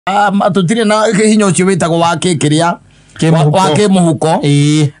Tutire na hinya ucio witagwo wa kikiria wa kimuhuko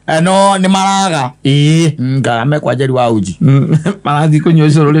no ni maraga ngame kwa jeri wa uji marathi kunyo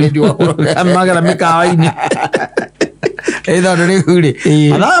icoro ri magara mikawa-ini either ri huri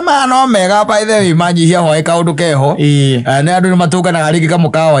ana no mega by the way manjihia hoe kaundu keho ne andu ni matunganaga ringi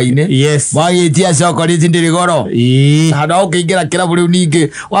kamukawa-ini magitia chocolate ndiri goro hado ukiingira kirabu riu ningi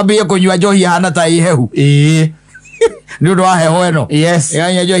wambie kunywa njohi hana ta ihehu ni undu wa heho eno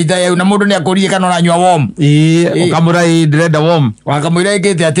yanya njohi ta ihehu na mundu ni akurie kana uranywa warm ukamura ndirenda warm wakamwira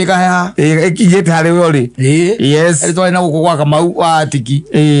ingite atika heha ikinyite hari we uri ari twari na guku gwa Kamau wa tiki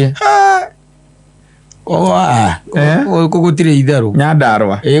kugutire itharu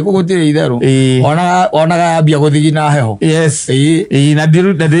nyandarwa kugutire itharu onaga ambia guthigina heho na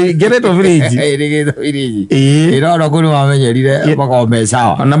ndiru ngeretwo village ira kuri wamenyerire bakome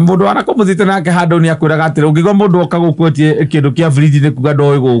sawa na mundu arakumuthite nake handu ni akwiraga atire ungigwa mundu oka gukwetie kindu kia fridge ni kuga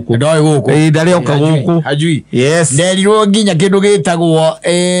ndoi guku ndari oka guku ajui nderirwo nginya kindu gitagwo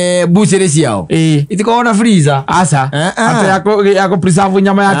bucere ciao itikona freezer asa ate yako preserve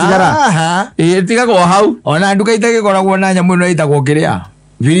nyama ya tigara itigagwo hau ona nduka itagikoragwo na nyamu no itagwo kiria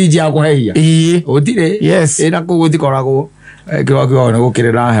fridge ya kuhehia utire ina kugutikoragwo kiwa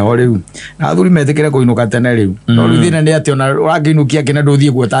gukirira heho riu na thuri metikire kuinuka tene riu no ruthina ni ati ona urakinukia kina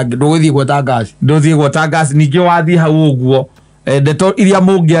nduthie gweta gas ningĩ wathi hau ũguo ndeto iria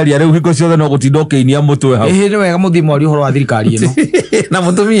mungiaria riu hingo ciothe no gutinda ukiinia mutwe hau ni wega muthima uhoro wa thirikari ino na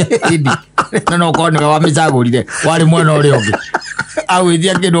mutumia no kone wa micagurire wari mwena uri ungi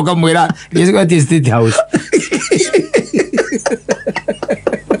awithia kindu kamwira gicigwati state house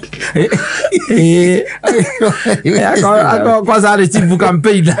kwa sare chifu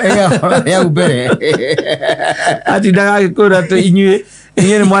campaign ya mbere atindaga gikura to inyue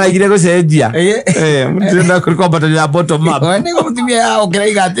ni mwaraigire gucenjia mutenda kurikombata ya bottom up ni mutumia okira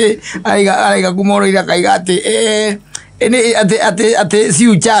igate aiga kumoro ira kaigate ene ate si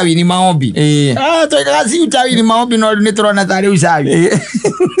uchawi ni maombi toika si uchawi ni maombi no ni turona tare uchawi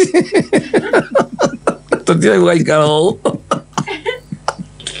totira guaikaro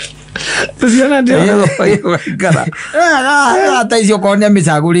tusiana ndio guaikara ata icio konia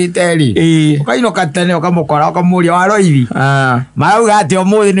micagurite ri ukaino katene ukamukora ukamuria waroithi marauga ati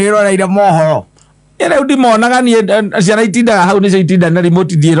umuthi ni iroreire mohoro ere ndimonaga ni ciana itindaga hau nicio itinda na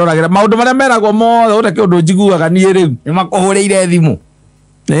remote ndiroragera maundu maria meragwo mothe utake undu njiguaga ni riu ni makuhurire thimu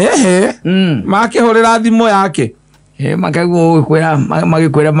makihurira thimu yake makagwo kwira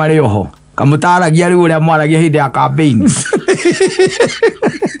magikwira mari oho kamutaragia riu uria mwaragia hindi ya campaign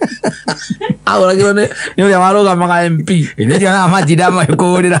auragiro ni uria warugamaga MP ni ndiona matinda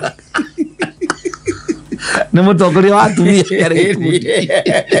makuhurira ni mutongoria wa atumia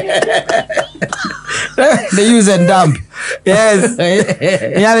the use and dump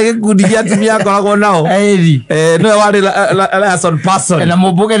yale gikundi gia atumia akoragwo nao niwe warĩ liaison person na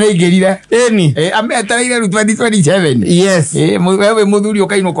mũmbunge nĩ aingĩrire ametereire rĩu 2027 wewe mũthuri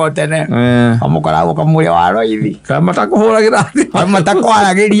ũkainũka tene amũkoragwo kamũrĩa wa roithi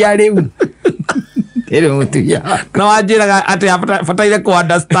matakwaragĩria rĩu na wanjĩraga atĩ bataire ku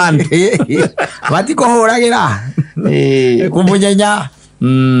understand matikũhũragĩra kũmũnyenya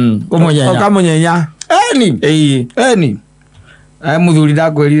ũkamũnyenya eni muthuri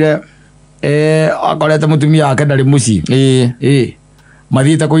ndakwĩrire akorete mutumia wake ndarĩ mũciĩ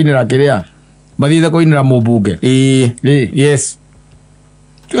mathiĩte kũinĩra kĩrĩa mathiĩte kũinĩra mũmbunge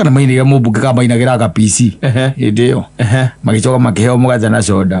kana mainĩra mũmbunge kana mainagĩra ga PC hĩndĩ ĩyo magĩcoka makĩheo mũgate na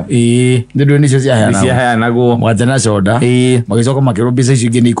soda ndĩndũ nĩcio ciaheanagwo mũgate na soda magĩcoka makĩrwo mbeca icio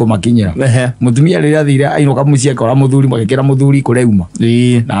ingĩ nĩ ikũmakinyĩra mũtumia rĩrĩa athire ainũka mũciĩ akora mũthuri magĩkĩra mũthuri kũreuma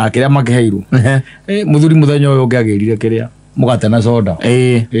na kĩrĩa makĩheirwo mũthuri mũthenya ũyũ ũngĩ agĩrire kĩrĩa mũgate na soda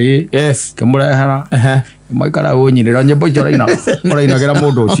kĩmũrehera maikara ũnyinĩra nyĩmbo icio ũrainagĩra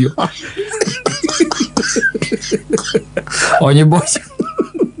mũndũ ũcio o nyĩmbo icio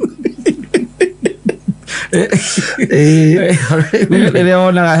rĩrĩa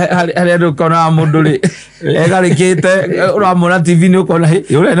wonaga harĩa andũ ũkonaga mũndũ rĩ egarĩkĩte ũramwona TV nĩ ũkona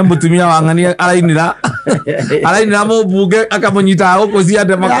ũrĩa nĩ mũtumia wa ng'ani arainĩra mũmbunge akamũnyitaga gũkũ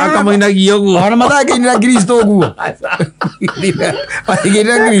ciande akamũinagia ũguo ona matakĩinĩra Kristo ũguo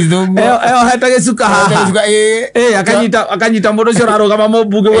eyohete gĩcuka haha akanyita mũndũ ũcio ũrarũgama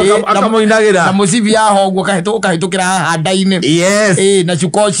mũmbunge akamũinagĩra na mũcibi yaho ũguo ũkahĩtũkĩra haha nda-inĩ na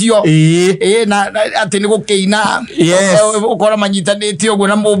cuka ũcio atĩ nĩ ukiina ukora manyitanite uguo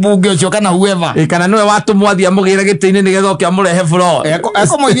na mubunge ucio kana whoever kana niwe watumwathia mugire gitini nigetha ukiamurehe floor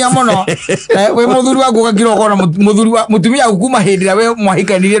eko moithia muno we muthuri waku gakiro ukona muthuri wa mutumia ukuma hindira we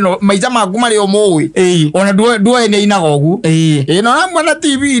mwahikanirie no maica maku mari o muwi ona duo ene inaga ugu no na mwana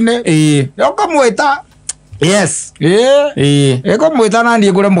TV ine ukamwita yes eko mwita na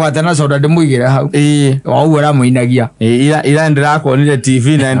ndie kure mugate na soda ndimuigire hau wau ara muinagia ira ndirakonire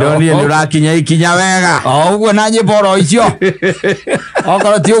TV na ndonire ndirakinya ikinya wega uguo na nyiboro icio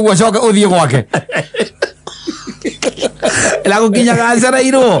okoro ti uguo coke uthie gwake la gukinya gacera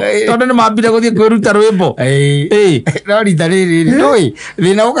iro tondu ni mambire guthie kwiruta rwimbo no rita riri ndui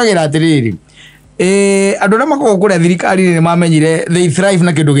thina ukagira atiriri andu na makoko kuria thirikari ni mamenyire they thrive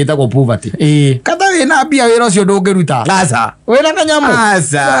na kindu gitagwo poverty kata wina mbia wira ucio ndungiruta aca wina kanyamu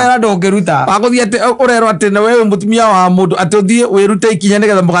wira ndungiruta waguthie ati urero ati na wewe mutumia wa mundu ati uthie wirute ikinya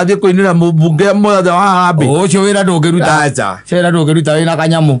nigetha mugathie kuinira mubunge mothe wa hambi ucio wira ndungiruta aca wira ndungiruta wina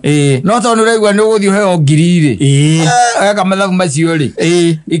kanyamu no tondu uregua ni uguthie heo ngiri ri ega mathabu macio ri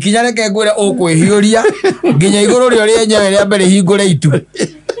ikinya reke ngwire ukwihiuria nginya iguru rio rienyewe ria mbere hingure itu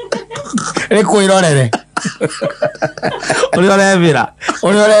rikwirorere urevira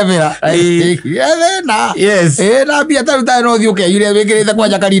na yes na mbia taruta no thio ke yure wikirite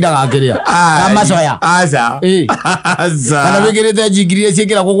kwanja karinda gakiria amacoya aca kana wikirite jingiri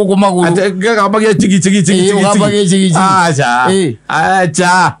ciikira guku maguru atega bagia chigi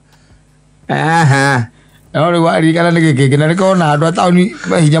aca ori wari kana nigikiki na nikona andu atauni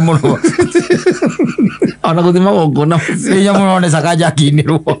hinya muno ona guthima gukuna hinya muno ne sakaja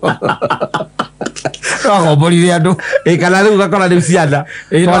kinirwo rogoborire andu kana riu gakora ni ciana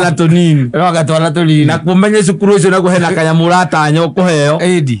twala tunini rogatwala tunini na kumenye cukuru ucio na kuhena kanyamu ratanya ukuheo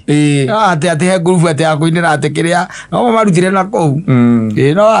edi ati he group ati akuinira ati kiria no marutire na kou no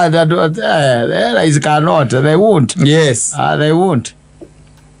there is cannot they won't yes they won't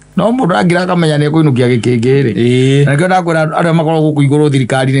no mundu angira kamenya ne kuinukia gikingiri na kiona kwira andu makoro guku iguru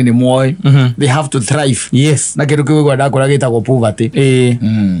thirikari ni moy they have to thrive yes na kindu kiwe gwada kura gitagwo poverty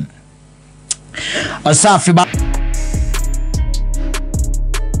asafi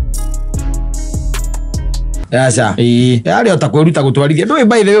Acha. Yari otakweruta gutwarithia. Ndui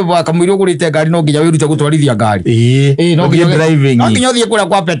by the way wakamwiri ugurite ngari no nginya wirute gutwarithia ngari. No nginya driving. No nginya uthie kura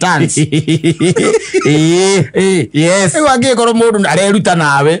kwa petans. Yes. Ewa ngikoro mundu areruta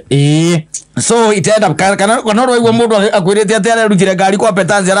nawe. So itenda kana roigwo mundu akwirite ati arerutire ngari kwa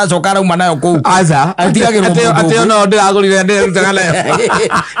petans aracoka rauma nayo kuu. Acha. Atigagirwo mundu. Ati no ndiragurire ndirutaga nayo.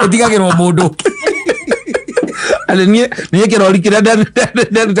 Atigagirwo mundu. Ale nie kirori kira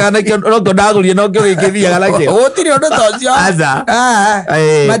ndana kio roko ndagurire no kio gikithia galake utiri undu tocio aza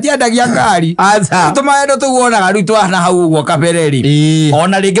matiendagia ngari aza tumaendo tuguona garu twana hau uguo kabereri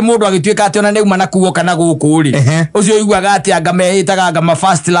ona ringi mundu agituika ati ona neuma na kuo kana guku ri ucio iguaga ati anga mehitaga anga ma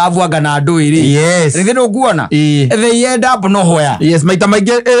first love anga na ndu iri ringi ndukuona they end up nowhere yes maita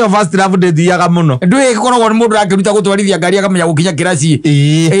maingi yo first love ndithiaga muno ndu ikoragwo ni mundu akiruta gutwarithia ngari akamenya gukinya kirasi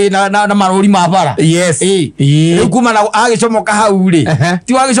na maruri ma bara yes kuma na agicomoka hau ri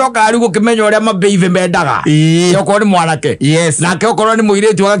ti wagicoka ari gukimenya uria mabeive mendaga yoko ni mwanake nake okorwo ni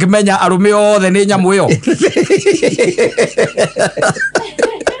muiritu agakimenya arume othe ni nyamu iyo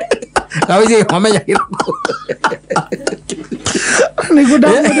kawizi wamenya kiroko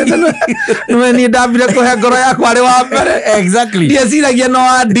ni ndambire kuhe ngoro yakwa ari wa mbere exactly ndieciragia no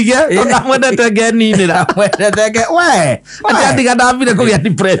andige ona mwendete ngeninira mwendete we ati andiga ndambire kugia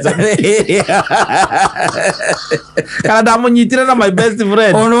depression kana ndamunyitire na my best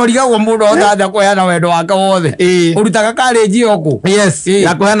friend ono rigagwo mundu othatha kuheana wendo wake wothe urutaga kareji yoku yes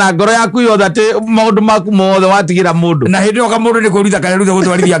ya kuheana ngoro yaku yothe ati maundu maku mothe watigira mundu na hindi oka mundu ni kuruta kareruta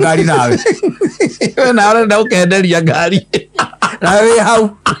gutwarithia ngari nawe we na urenda ukenderia ngari na we hau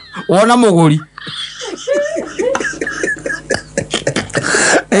wona muguri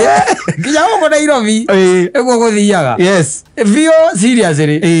kinya uko Nairobi ego guthiaga yes vio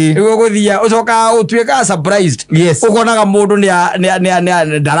seriously ego guthia ucoka utuika surprised ukonaga mundu ni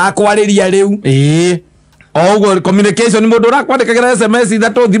ndarakwariria riu ogo communication mundu rakwandikagira SMS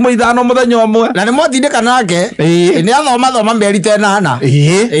ithatu thimu ithano muthenya umwe na ni mothindika nake ni athoma merite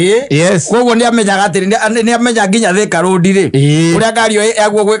 8 yes koguo ni amenyaga ati ni amenya nginya Thika road ri uria ngari yo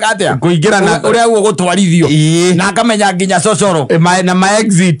yaguo gwika atia kuingira na uria guo gutwarithio na akamenya nginya cocoro na my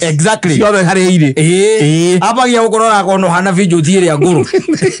exit exactly ciothe hari iri abagia gukorora kono hana video thiria nguru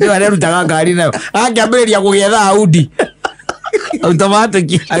ni arerutaga ngari nayo angiambiriria gugietha Audi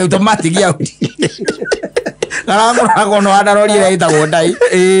automatic Audi Kara kono hana rori ira itagwo ndai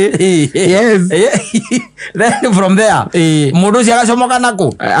yes then from there mundu cia gacomoka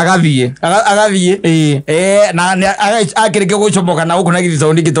nako agathie na akirike gucomoka na guko na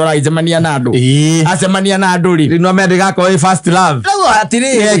githondi gitora icemania na andu acemania na andu ri no me ndika ko first love atiri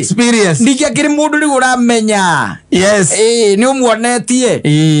experience ndiki akiri mundu ri uramenya yes ni umuonetie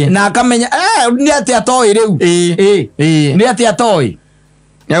na akamenya ni ati atoi riu ni ati atoi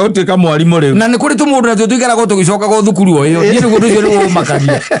ya gutuika mwarimu riu na ni kuri tumundu na tuikara go tugicoka go thukuru oyo ni gundu cio ni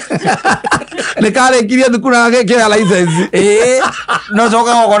umakaria ni kare kiria thukuru age kira license no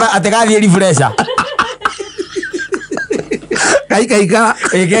coka gokora ati gathie refresher kaika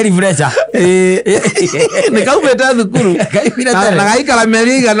ke refresher ni kaumeta thukuru na gaikara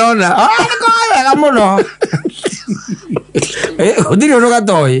meriga nona ni ko wega muno udiri ro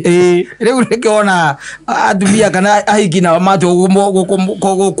gatoi riu nikiona atumia kana ahiki na matu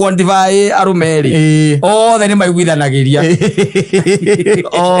go quantify arumeri othe ni maiguithanagiria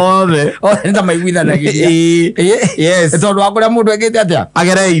othe ni ta maiguithanagiria yes tondu akuria mundu ekite atia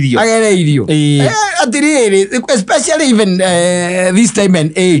agereirio atiri especially even this time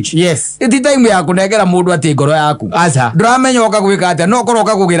and age yes iti time ya kunegera mundu ati ngoro yaku acha ndramenya okagwika atia no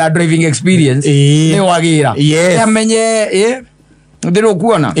koroka kugira driving experience ni wagira amenye ndiro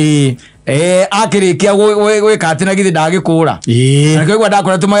kuona akirikia gwika ati na githi ndagikura na kigwa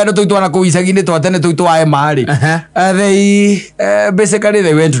ndakora tumagendo tuitwana ku icagi-ini twatene tuitwae mari they basically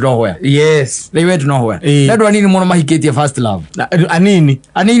they went nowhere na ndu anini muno mahikitie first love anini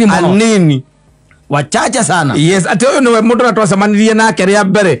muno wachacha sana yes ati uyu niwe mundu na twacemanirie nake ria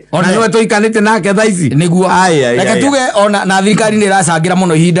mbere na niwe tuikanite nake thaici niguo reke tuge ona na thirikari ni iracangira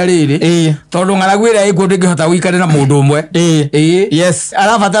muno ihinda riri tondu ng'aragu iria ikuo ndingihota guikare na mundu umwe yes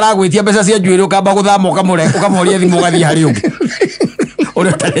arabatara gwitia mbeca cia njuiri ukamba guthama ukamoria thimu ugathie hari ungi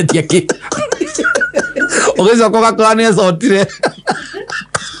uria taretia ki ugicoka ugakora ni acotire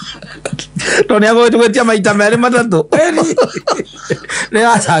toni ago tugetia maita meri matatu ni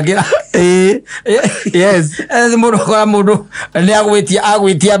acangira yes mundu kora mundu ni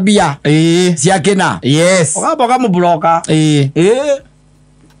agwitia bia cia kina yes ugamba ukamubloka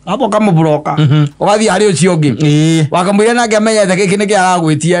abo kamubloka ugathie hari ucio ungi wakamwira nake amenyete giki niki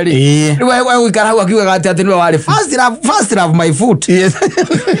aragwitia ri riu wewe guikara hau akiugaga ati niwe wari first love my foot yes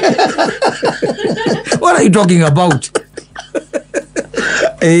what are you talking about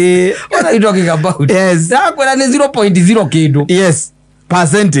what are you talking about yes dakwira ni 0.0 kindu yes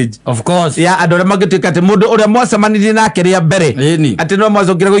percentage of course ya adore magituika ati mundu uria mwacemanirie nake ria mbere ati no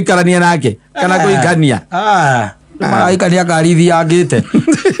mwacokire guikarania nake kana guikania maraikania karithi yangite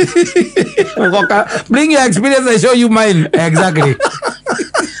bring your experience and show you mine exactly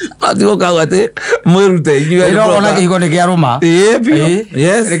atigo kawate mwirute inyuĩ ona kĩhigo nĩ kĩarũma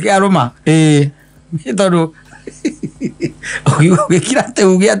yes nĩ kĩarũma tondũ ũgĩkira atĩ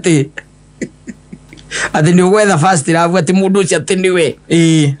uge atĩ nĩ ũgwetha first love atĩ mũndũ ũcio atĩ nĩwe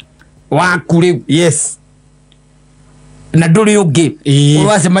waku rĩu yes na nduri ungi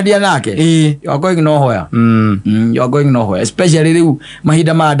uracemania nake you are going nowhere you are going nowhere especially riu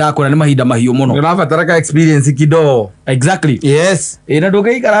mahinda ma ndakura ni mahinda mahiu muno urabatara ka experience kido exactly yes na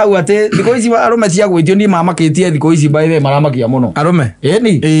ndũgeikara hau ati thiko ici arume cia gwitio ni mamakitie thiko ici by the maramakia muno arume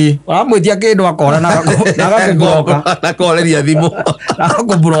ni uramwitia kindu akora na agakubroka na koreria thimu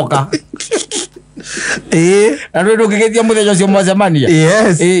agakubroka na ndũgegetia muthenya ucio mwacemania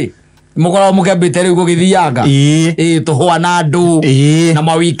yes mukora mukambite riu gugithianga tuhwa na andu na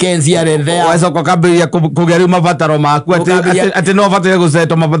ma weekends yarethea wacoka kambiria kugia riu mabataro maku ati no batire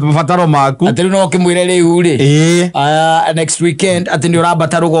guceto mabataro maku ati no kimwire riu ri next weekend ati ni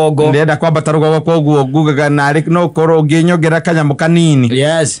urambata rugongo ndenda kwambata rugongo koguo ngugaga nari no korwo nginyongera kanyamu kanini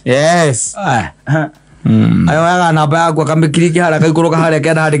yes ayo yaga namba yakwa kamikiriki haraka iguru kaharia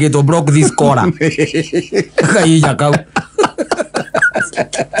kenda handikitwo block this corner kainya kau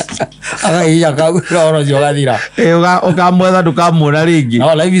agaiya kau ro cio gathira ukamwetha ndukamwona ringi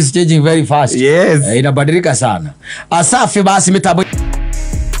no life is changing very fast yes inabadilika sana asafi basi mitambo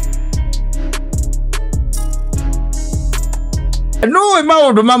no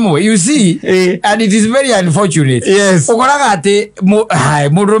maundu mamwe you see and it is very unfortunate yes ukoraga ati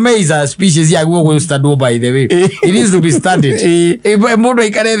murume is a species ya guo study by the way it needs to be studied mundu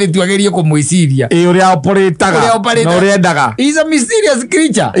ikare thi tuagerie kumwiciria uria operataga no urendaga is a mysterious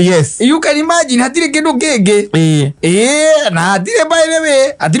creature yes you can imagine hatire kindu kingi na hatire by the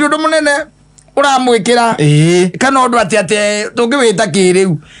way hatire undu munene uramwikira kana undu ati tungiwita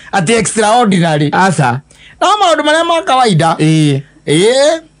kiriu ati extraordinary asa no maundu maria ma kawaida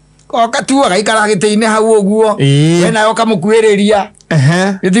oka tu agaikara gite-ini hau uguo we nayo kamukuhĩrĩria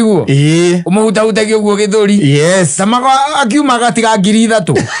gĩtiguo ũmũhutahutagia ũguo gĩthũri tamago akiumaga tiga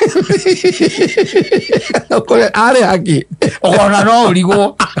 3,000 arĩ haki ona no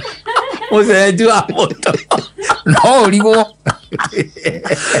ũrigwo mũcenji wa mũto no ũrigwo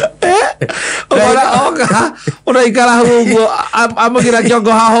ũraikara hau ũguo amũgira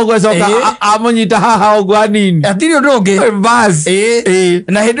kĩongo haha ũguo coka amũnyita haha ũguo anini atirĩ ũndũ ũngĩ bas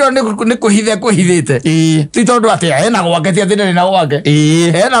na hĩndĩ ĩyo nĩ kũhitha kwĩhithĩte ti tondũ atĩ ena gwake ti atĩ ndarĩ na gwake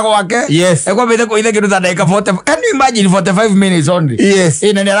ena gwake ekwambĩte kũhitha kĩndũ ta ndagĩka 40 can you imagine 45 minutes only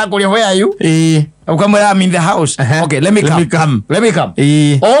na nĩ arakũria where are you ukamwĩra I'm in the house okay let me come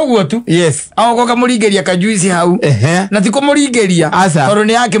oguo tu agoka mũringĩria kajuici hau na ti kũmũringĩria tondũ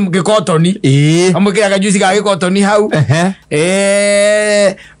nĩ yake gĩkotoni amwĩkĩra kajuici ga gĩkotoni hau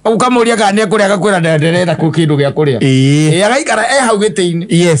ukamũria kana nĩ ekũrĩa agakwĩra nderenda kĩndũ gĩa kũrĩa agaikara hau gĩtĩ-inĩ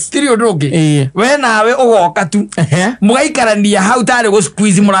tirĩ ũndũ ũngĩ we nawe ũgoka tu mũgaikarania hau tarĩ gũ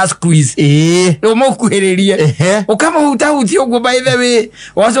squeeze mũra squeeze ũmũkuhĩrĩrie ũkamũhutahutia ũguo by the way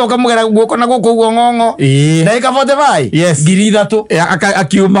ũgacoka mũgera guoko na gũkũ ũguo ng'ong'o ndagĩka 45 3,000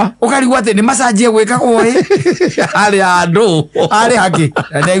 akiuma ũkarigwo atĩ nĩ macanjie gwĩkagwo arĩ andũ arĩ haki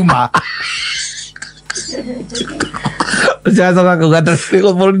ndaima Ucacoka kugata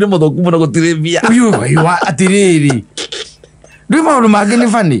bũrũri nĩ mũthũku mũno gũtirĩ mbia atirĩrĩ ndũĩ maũndũ mangĩ nĩ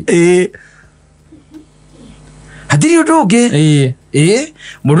bani hatirĩ ũndũ ũngĩ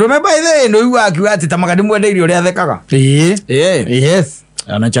mũndũrũme by the way nĩũiguaga akiuga atĩ tamaga ndĩmwendeirie ũrĩa athekaga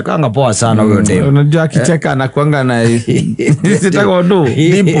anachekanga poa sana huyo ndio unajua akicheka anakuanga na sitako ndo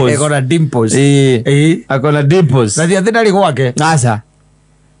dimples akona dimples akona dimples na thia ndari gwake aca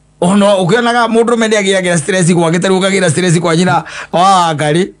ono ukionaga mundu mende agiagira stress gwake tari ukagira stress kwa nyina wa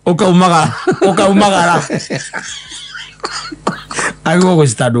ngari ukaumagara agigo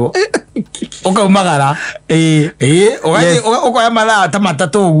gustado ukaumagara ukoya mathaa ta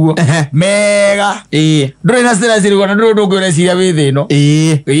matatũ ũguo mega ndũrĩ na stress rĩgona ndũrĩ ũndũ ũreciria wĩ thĩ ĩno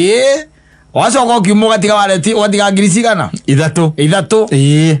wacoka ũkiuma ũgatiga ngiri cigana 3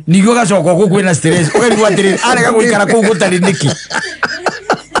 ningĩ ũgacoka kũu kwĩna stress ũkarigwo atĩrĩrĩ arega gũikara kũu gũtarĩ nĩki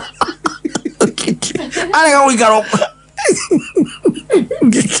arega gũikara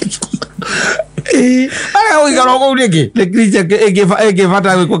arega gũikara kũu nĩkĩ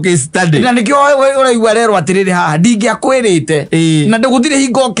ĩngĩbata gwĩkwo case study na nĩkĩo ũraigua rerwo atĩrĩrĩ haha ndingĩakwĩrĩte na ndĩgũtirĩ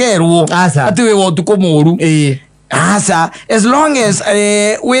hingo ũkerwo atĩ wĩ wa ũtukũ mũru asa as long as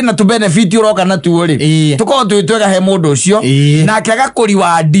wĩna tũ benefit ũroka natuo rĩ tũkorwo twĩ twega he mũndũ ũcio nake agakũri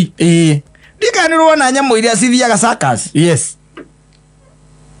wandi ndikanĩrwo na nyamũ iria cithiaga circus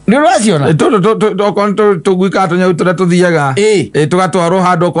nĩ ũraciona tũguika tũnyau tũrĩa tũthiaga tũgatwarwo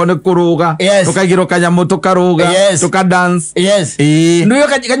handũ okorwo nĩ kũrũga tũkaigĩrwo kanyamũ tũkarũga tũkadance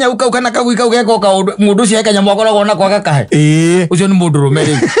nĩũĩ kanyau kau kana kagui kau geka mũndũ ũcio he kanyamũ akoragwo nako agakahe ũcio nĩ mũndũrũme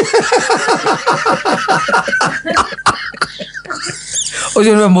rĩu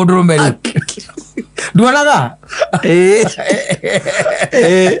ũcio nĩwe mũndũrũme rĩu nduonaga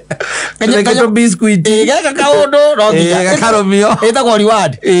kanyamũ biscuit geka kaũndũ gakarũmio ĩtagwo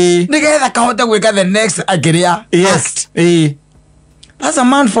reward nĩgetha kahote gwĩka the next akĩrĩa act that's a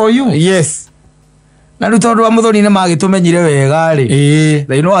man for you na rĩu tondũ wa mũthoni nĩ magĩtũmenyire wega rĩ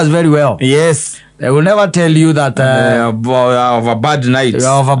they know us very well they will never tell you that of a bad night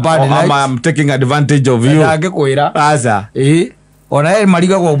I'm taking advantage of you ngĩkwĩra aca ona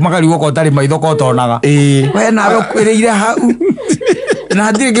marigagwo makarigwo ko ũtarĩ maitho ko ũtonaga we nawe ũkwĩrĩire hau na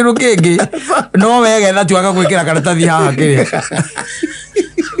hatirĩ kĩndũ kĩngĩ no wegetha tu agagwĩkĩra karatathi haha kĩrĩa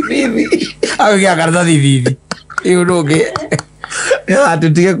agwĩkĩra karatathi thithi ũndũ ũngĩ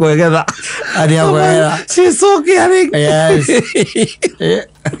tutige kwegetha aria kwega she's so caring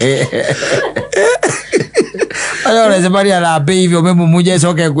ayo reze bari ala be hivyo memu muje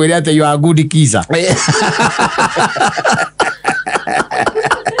soke kweli hata you are good kisa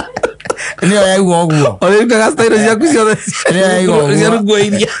nio yaigo guo ori ndagasta iro cia kucio nio yaigo cia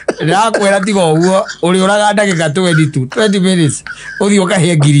rugoiria na kwera tigo guo uri uraga ndagika 20 minutes uthi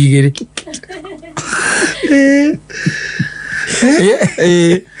ukahia ngiri 2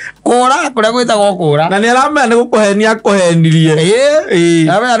 kora kuria gwitagwo kura na ni aramenya ni gukuhenia kuhenirie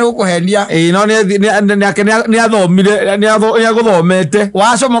aramenya ni gukuhenia no ni athomire ni aguthomete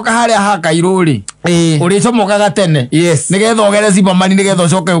wacomoka haria hakairuri uricomokaga tene nigetha ugere cimamani nigetha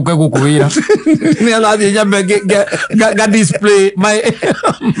ucoke uke gukuwira ni athathie nyambe ga display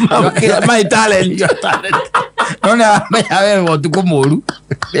my talent no ni amenya we Utuku Muru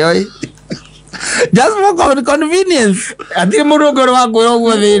Just for convenience. Atire mundu ngoro wa kwira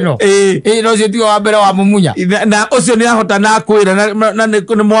uguo thino. No cio tigo wa mbere wa mumunya. Na ucio ni ahota na kwira na ni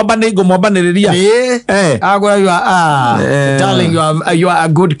mwambaniriria. Agora darling, you are a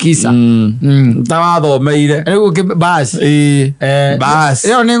good kisser. Tawathomeire. Riu bas. Bas.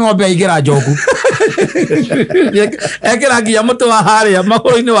 Iyo ni ng'ombe aigira njoku. Ekira nginya mutu wa haria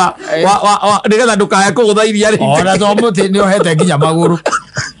maguru-ini wa nigetha ndukae kugutha iria ringi. Ona to muti ni ohete nginya maguru.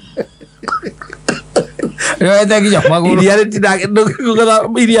 Ohete nginya maguru. Iria ritinagutha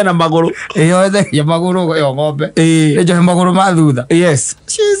iria na maguru. Ohete nginya maguru yo ng'ombe. Ejo maguru ma thutha. Yes.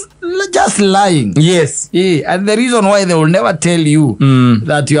 She's just lying. Yes. And the reason why they will never tell you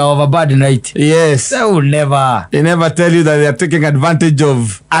that you are of a bad night. Yes. They will never. They never tell you that they are taking advantage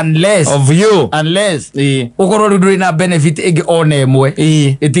of you. Unless ukoro nduri na benefit igi one emwe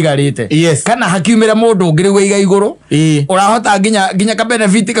itigarite. Yes. Kana hakiumira mundu ngiri wiga iguru. Urahota nginya ka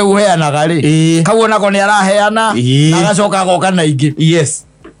benefit ka guheanaga ri. Kawona ko ni araheana na gacoka goka na ingi. Yes.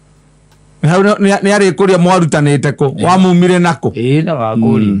 Ni ari kuria mwarutanite ko wamumire nako. Na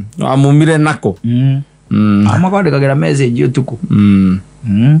gakuri. Wamumire nako. Amakwandikagira message utuku.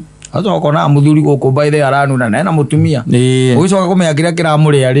 Ato kona muthuri guku by the aranuna na mutumia. Ugicoka kumenya kiria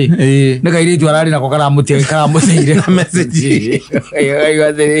kiramurĩa ri. Ni kairitu arari nako karamuteire na message.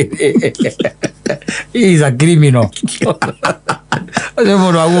 He is a criminal. Ase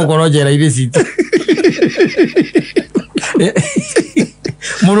mundu agukorwo njera-inĩ citu.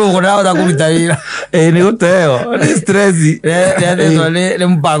 Mundu gukora kuruta wĩra. Ni guteo. Ni stress. Ni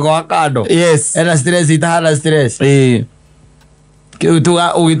mpango wa kando. Yes. Ena stress itahana stress.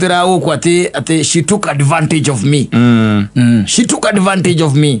 Ugitira guku ati she took advantage of me. She took advantage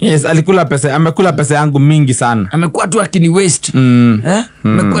of me. Yes, amekula pesa yangu mingi sana. Amekuwa tu akini waste.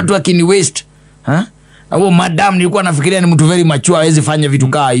 Amekuwa tu akini waste. Au madam nilikuwa nafikiria ni mtu very mature hawezi fanya vitu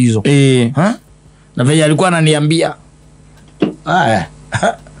kaa hizo. Na vile alikuwa ananiambia. Aya.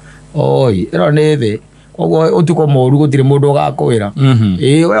 Oi, ero nithe. Koguo utuko moru gutire mundu gakwira.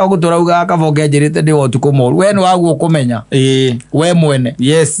 We oguturauga akavoge njirite ndi utuko moru. We ni waguo kumenya. We mwene.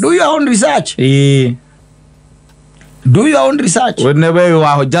 Yes. Do your own research. Do your own research. Whenever you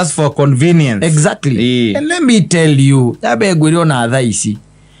are just for convenience. Exactly. And let me tell you, yabe gwiri ona thaisi.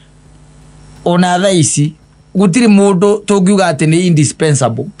 Ona thaisi gutire mundu tungiuga ati ni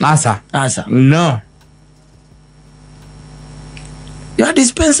indispensable. Asa. No. You are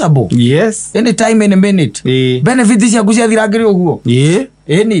dispensable. Yes. Anytime, any minute. Benefits ya kucia thiragiri uguo.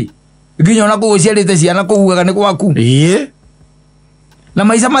 Ni. Nginya ona kuguciarite ciana kuguaga ni gwaku. Na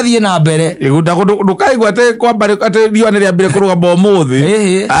maisha mathie na mbere. Ndukaigua ati kwamba ati riwa ni riambire kurugamba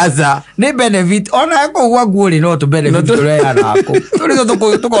umuthi. Asa. Ni benefit ona kugua guori no to benefit ure yanako. Turi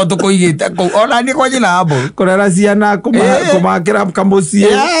tukuigite ona ni kwa jina hapo. Kurera ciana kumakira kamucie.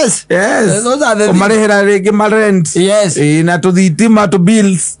 Yes. Those are the kumarehera ringi ma rent. Yes. Na tuthitima to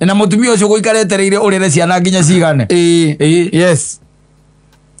bills. Na mutumia ucio guikaretereire urere ciana nginya cigane. Yes.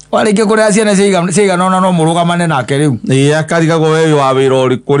 Wale ke kuria ciana cigana ona no murugamane nake riu. Akarigago wewe wa wira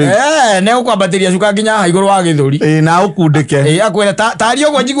uri kuri. Ne ukwambatiria cuka nginya haiguru wa githuri. Na ukundike. Akwira tari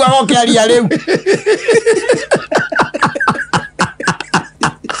ogwo njigua gokiaria riu.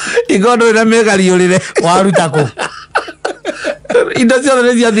 Igondo ina megari urire warutako. Indo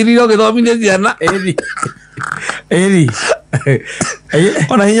ciothe cia thiriro githomine ciana.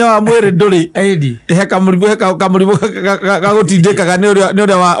 Ona hinya wa mwiri nduri he kamurigo gagutindikaga ni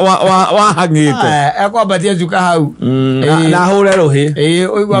uria wa hangite akwambatia cuka hau na hure ruhi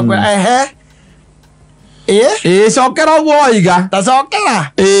uigua kwa cokera uguo waiga ta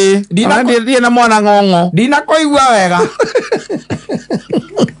cokera ndie na mwana ng'ong'o ndinakuigua wega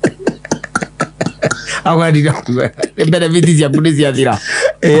agwandira benefits ya kuni cia thira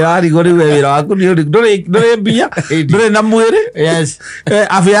ari gori wira waku nduri mbia nduri na mwiri. Yes.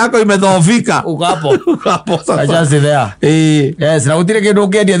 Afya yako imedhoofika ukapo just there. Yes, na utire kindu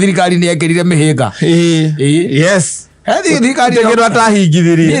kendia thirikari ni yekirire mihinga. Yes. Thirikari kindu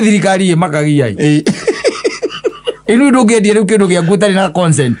atahingithirie ni thirikari makagia inu ndu kendia riu kindu gia gutari na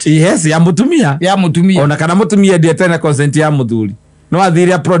consent. Yes, ya mutumia ona kana mutumia ndiye tena consent ya muthuri no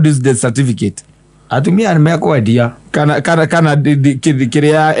athiria produce the certificate. Atumia ni mekwendia kana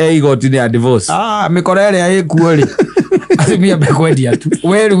kiria igoti-ini ya divorce. Mikora iria ikuo ri atumia mekwendia tu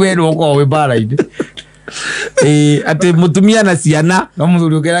weru uko we bara-ini. Ati mutumia na ciana no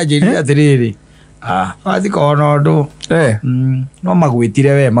muthuri ukira njiri atiriri wathika ona undu no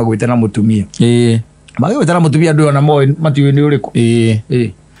magwitire we magwite na mutumia magwite na mutumia ndu ona moi matiwe ni uriku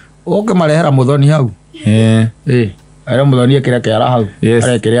oke marehera muthoni hau ara muthoni kira kiara hau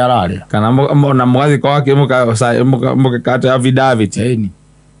ara kiria arari kana na mwathi kwa kimuka mukakata affidavit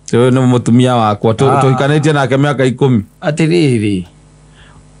Wewe nĩ mũtumia wakwa tũikanĩtie nake mĩaka 10. Atiriri.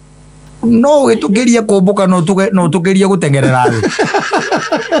 No wĩtũkĩrie kũmbũka no tũkĩrie gũtengerera thĩ.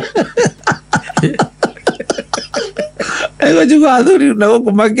 Ego juga athuri na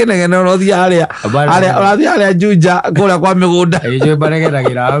gũkũ makĩnegena ũrathi harĩa Juja kũrĩa kwa mĩgũnda. Ĩjwe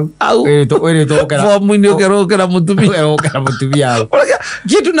baregeragira hau. Wĩrĩtũkĩra. Fomu-inĩ ũkerũkĩra mũtumia hau.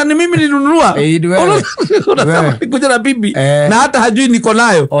 Kitu na ni mimi ninunua. Kuja na bibi. Na hata hajui niko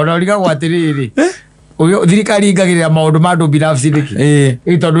nayo. Ona ũrigagwo atiriri. Uyo thirikari ingagirira maundu ma andu binafsi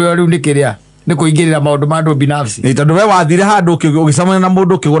niki tondu yo riu nikĩrĩa nĩ kũingĩrĩra maundu ma andu binafsi tondu we wathire handu ũgĩcamania na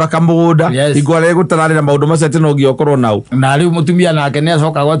mũndũ ũkĩgũra kamũgũnda igware gũtararĩra maundu macio atĩ no ngĩokorwo nau na rĩu mũtumia nake nĩ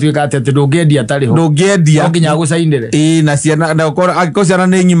acoka gwatuĩka atĩ ndũngĩendia tarĩ ho ndũngĩendia no nginya gũcainĩre na ciana angĩkorwo ciana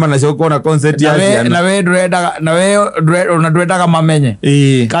nĩ ng'ima nacio ũkona concept ya ciana na we ndũrendaga na we ona ndũrendaga mamenye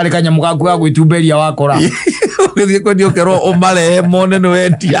karĩ kanyamũ gaku ga gwĩtumberia wakora ũgĩthiĩ kwendia ũkerwo ũmarehe mone nĩ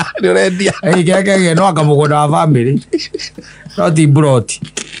wendia nĩ ũrendia keke no akamũgũnda wa family no ti broti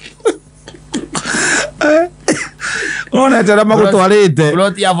ona tera magũtwarĩte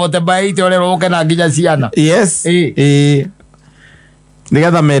broti ya 40 orero ũke na nginya ciana yes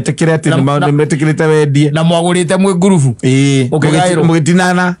nigetha metĩkĩre atĩ nĩ metĩkĩrĩte wendie na mwagũrĩte mwĩ ngurubu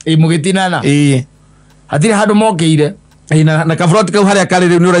mũgĩtinana hatirĩ handũ mokĩire na kabroti kau harĩa karĩ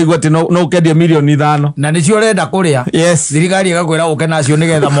rĩu nĩ ũraigua atĩ no ũkendia milioni 5 na nĩcio ũrenda kũrĩa thirikari ĩgakwĩra ũke nacio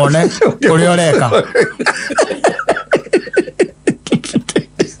nĩgetha mone ũrĩa ũreka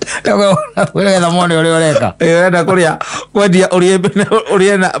nĩgetha mone ũrĩa ũreka ũrenda kũrĩa kwendia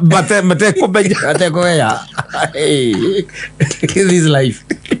ũrĩe na matekũmenya this life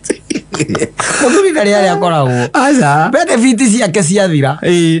mũthuri ndarĩ harĩa akoragwo benefit ciake ciathira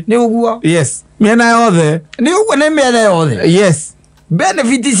nĩ ũguo mĩena yothe nĩ ũguo nĩ mĩena yothe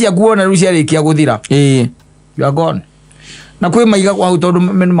benefit ciaku ona rĩu ciarĩkia gũthira you are gone na kwĩ maiga kwa hau tondũ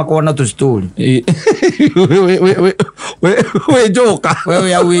nĩ makoragwo na tũcitori wĩ njoka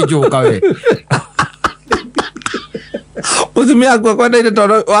wĩ njoka we mũtumia akwa kwendaine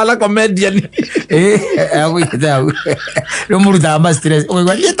tondũ wala comedian agũite hau rĩu mũrutaga ma stress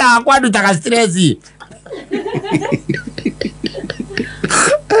ũigua nĩtaga kwandutaga stress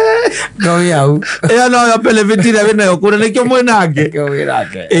no hau ĩyo noyo benefit ĩrĩa wĩnayo kũrĩa nĩkĩo mwĩnake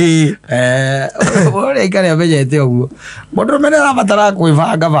ũrĩa ikarĩ amenyete ũguo mũndũrũme nĩ arabatara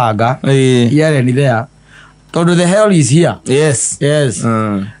kwĩbangabanga here and there tondũ the hell is here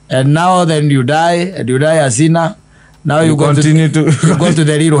and now then you die a sinner. Now you continue to go to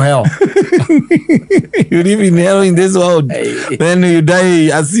the little hell. You live in hell in this world. Then you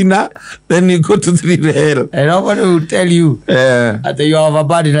die a sinner. Then you go to the little hell. And nobody will tell you that you have a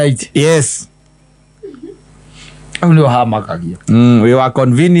bad night. Yes. I'm no hamakagia. We were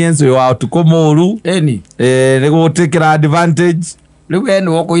convenience. We were Utuku Muru. They go take advantage. Rĩu we nĩ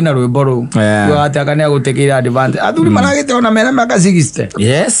wokũina rwĩmbo rũu atĩaka nĩ agũtekeire advantage athuri maragĩte ona mena mĩaka 60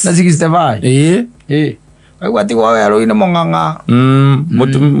 na 65 aigua tigwo werũ-inĩ mũng'ang'a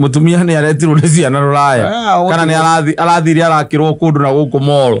mũtumia nĩ aretirwo nĩ ciana rũraya kana nĩ arathire arakĩrwo kũndũ na gũkũ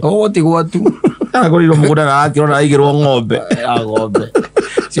moro ũgũtigwo tu agũrĩirwo mũgũnda na arakĩrwo na araigĩrwo ng'ombe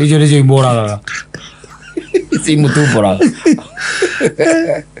cio icio nĩcio imũragaga imũtumbũraga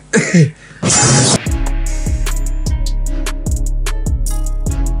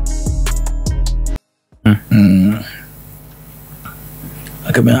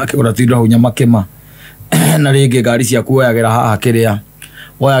akĩgũra tuindo hau nyamakĩma na rĩngĩ ngari ciaku woyagĩra haha kĩrĩa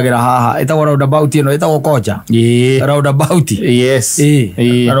woyagĩra haha ĩtagwo roundabout ĩno ĩtagwo koja roundabout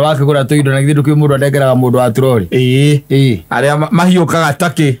na wakĩgũra tuindo na githĩ ndũkĩ mũndũ andengeraga mũndũ wa turori arĩa mahiũkaga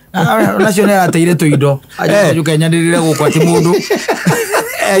takĩ nacio nĩ arateire tuindo ajukenyanĩrĩre gũkũ atĩ mũndũ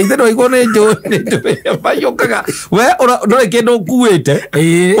ithe no igwo nĩ njũĩ mahiũkaga we ndũrĩ kĩndũ ũkuĩte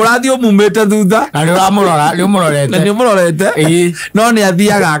ũrathiĩ ũmumĩte thutha na nĩ ũmũrorete no nĩ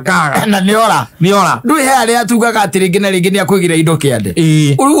athiaga akaga na nĩora ndũĩ he arĩa atugaga atĩ rĩngĩ na rĩngĩ nĩ akwĩgira indo kĩande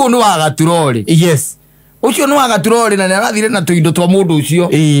ũguo nĩ wa gaturori ucio nĩ wa gaturori na nĩ arathire na tuindo twa mũndũ ũcio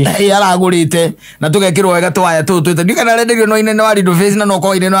aragũrĩte na tũgekĩrwo wega twaya tũtũ ndiũka na renderio no inene wa Rido Face na no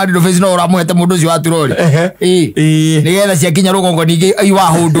kwa inene wa Rido Face no ũramũhete mũndũ ũcio wa turori nĩgetha ciakinya rũgongo ningĩ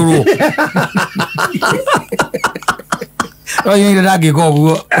aiwahũndũrwo no yeye ndagĩka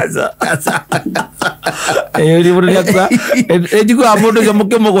ũguo njiguaga mũndũ ũcio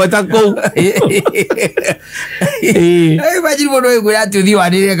mũkĩmũgweta kũu imagine mũndũ ũyũ atĩ ũthiĩ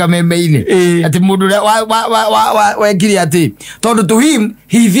wanĩrĩre kameme-inĩ atĩ mũndũ ũrĩa wekire atĩ tondũ to him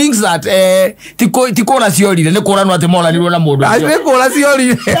he thinks that ti kũra ciorire nĩ kũranwo atĩ moranirwo na mũndũ ũcio nĩ kũra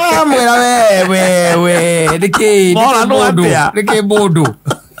ciorire mwĩra we nĩkĩ mũndũ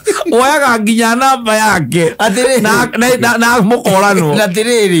Oyaga nginya namba yake. Atiri. Na mukorano. Na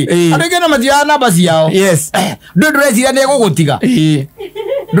tiriri. Andũ na matia namba ciao. Yes. Ndũreciria nĩ gũgũtiga.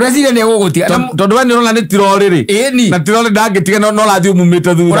 Ndũreciria nĩ gũgũtiga. Tondũ we nĩ ũrona nĩ tirorĩ. Ĩni. Na tirorĩ ndangĩtiga no rathiĩ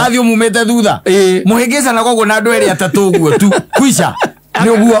umumĩte thutha. Ũrathiĩ umumĩte thutha. Mũhĩngĩcana koguo na andũ erĩ atatũ ũguo tu. Kwisha.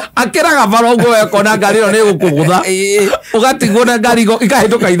 Nĩguo akĩraga bara ũguo ekona ngari ĩyo nĩ gũkũgũtha. Ũgatigwo na ngari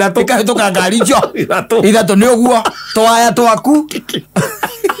ikahĩtũka ithatũ. Ikahĩtũka ngari icio. Ithatũ nĩ ũguo. Twaya twaku.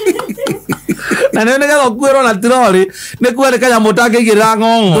 Na nĩ nĩgetha ũkuĩrwo na tirorĩ nĩ kuo nĩ kanyamũ ũtangĩigĩrĩra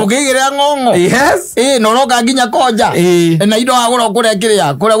ng'ong'o. Ndũngĩigĩrĩra ng'ong'o. Yes. Na ũroka nginya Konja. Na indo wagũra kũrĩa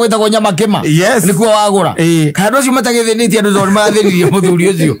kĩrĩa kũrĩa gwĩtagwo nyama kĩma. Yes. Nĩkuo wagũra. Kana andũ acio matagĩthĩnĩtie andũ tondũ nĩmarathĩnirie mũthuri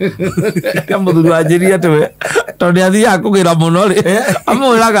ũcio. Mũthuri wanjĩrire atĩ tondũ nĩathiaga kũgĩra mũno rĩ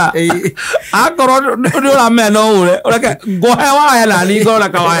amwĩraga akorwo nĩ ũramena ũre ũreke ngũhe waya na niĩ ngona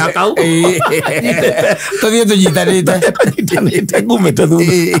kawaya kau. Tũthiĩ tũnyitanĩte ngumĩte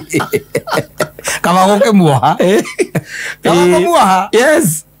thutha. Kabagoke muoha. Kabago muoha.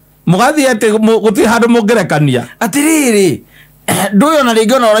 Yes. Mũgathiĩ atĩ gũtirĩ handũ mũngĩrekania. Atĩrĩrĩ. Ndũyũ na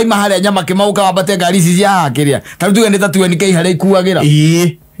rĩngĩ ona ũraima harĩa nyama kĩma ũkawambate ngari ici cia haha kĩrĩa. Tarĩu tuge nĩ ta 20K harĩa ikuagĩra.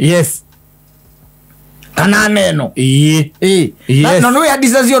 Yes. Kana neno. Yes. Na nĩ ya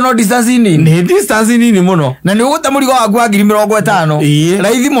distance no distance nini. Nĩ distance nini mũno. Na nĩ ũgũte mũrigo waku wa 50,000.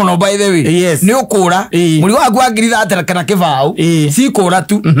 Raithi mũno by the way. Nĩ ũkũra. Mũrigo waku wa 30,000 kana kĩbaũ. Cikũra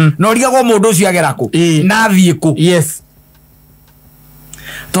tu. Na ũrigagwo mũndũ ũcio agera kũ. Na athiĩ kũ. Yes.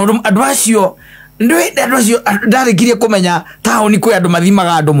 Tondũ andũ acio andũ acio ndarĩkirie kũmenya taũni kwĩ andũ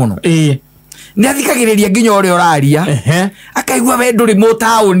mathimaga andũ mũno. Nĩ athikagĩrĩria nginya ũrĩa ũraria. Akaigua we ndũrĩ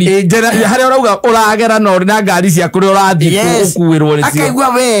mũtaũni. Harĩa ũrauga ũragera na ũrĩ na ngari cia kũrĩa ũrathiĩ ũkuĩrwo nĩcio. Akaigua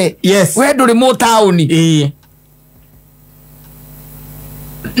we ndũrĩ mũtaũni.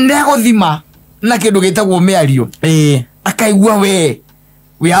 Nĩ agũthima na kĩndũ gĩtagwo mĩario. Akaigua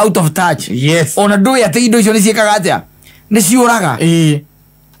we out of touch. Ona ndũĩ atĩ indo icio nĩ ciĩkaga atĩa. Nĩ ciũraga.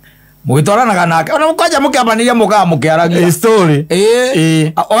 Mũgĩtwaranaga nake ona mũkwanja mũkĩambanĩria mũkaga mũkĩaragia story.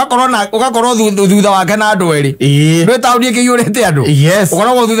 Ũgakorwo thutha wake na andũ erĩ. Ndũĩ taũni ĩkĩiyũrĩte andũ.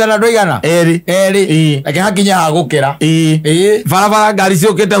 Ũkoragwo thutha na andũ aigana. Erĩ. Reke hakinya ha gũkĩra. Barabara ngari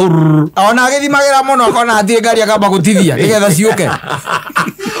ciũkĩte hururu. Ona agĩthimagĩra mũno akona hatirĩ ngari akamba gũtithia nĩgetha ciũke.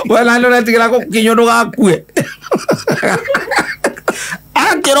 We na nĩ ũretigĩra gũkinywo ndũgakue.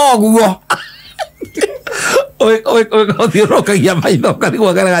 Akĩra ũguo. Ũthiũrũkagia maitho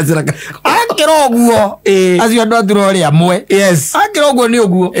karigwo garagacĩra. Akĩra ũguo. Acio andũ aturorĩ amwe. Akĩra ũguo nĩ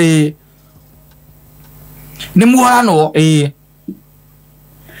ũguo. Nĩ muoranwo.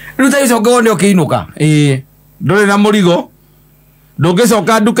 Rĩu ta icokagwo nĩ ũkĩinũka. Ndũrĩ na mũrigo.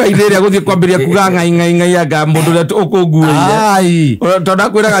 Ndũngĩcoka nduka-inĩ ĩrĩa gũthiĩ kwambĩrĩria kuga ng'ai anga mũndũ ũrĩa ũkũnguĩire. Tondũ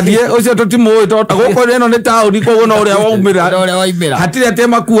akwĩraga thiĩ ũcio tũtimũĩ tondũ gũkũ ĩno nĩ taũni koguo no ũrĩa waumĩra. Hatirĩ atĩ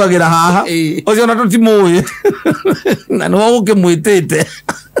makuagĩra haha. Ũcio ona tũtimũĩ. Na nĩwe ũkĩmwĩtĩte.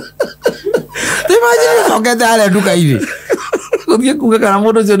 Imagine ũcokete harĩa nduka-inĩ. Gũthiĩ kuga kana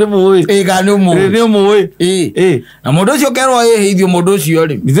mũndũ ũcio nĩ mũĩ. Kana nĩ ũmũĩ. Nĩ ũmũĩ. Na mũndũ ũcio kerwo ĩhĩithio mũndũ ũcio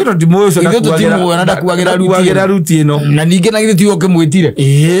rĩ. Ithuĩ tũtimũĩ ũcio ndakuagĩra ruti ĩno. Na ningĩ na githĩ tiwe ũkĩmwĩtire.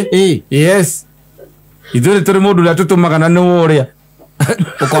 Yes. Ithuĩ tũrĩ mũndũ ũrĩa tũtũmaga na nĩwe ũrĩa.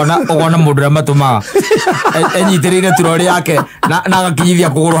 Ũkona mũndũ ũrĩa matũmaga. Enyitĩrĩire turori yake na agakinyithia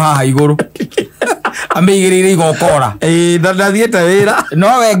kũgũrũ haha igũrũ. Amĩigĩrĩire igokora. Ndathiĩte wĩra.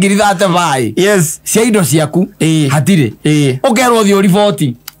 No we ngiritha vai. Cia indo ciaku. Hatirĩ. Ũkerwo ũthiĩ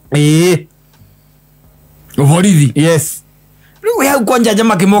ũriboti. Borithi. Rĩu hau kwanja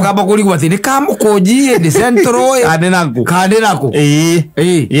njama kĩmũkamba kũrigwo atĩ nĩ kamũkũnji nĩ central. Kandĩ naku.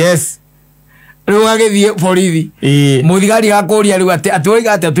 Rĩu agĩthiĩ borithi. Mũthigari akũria rĩu atĩ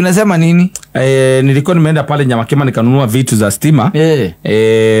woiga atĩ tunasema nini? Nilikuwa nimeenda pale Nyama Kema nikanunua vitu za stima.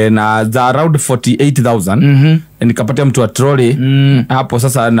 Na za around 48,000. Nikapatia mtu wa trolley. Hapo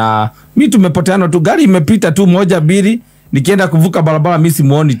sasa na mimi tumepoteana tu, gari imepita tu moja mbili, nikienda kuvuka barabara mimi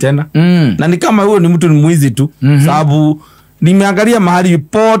simuoni tena. Na ni kama huyo ni mtu ni mwizi tu. Sababu nimeangalia mahali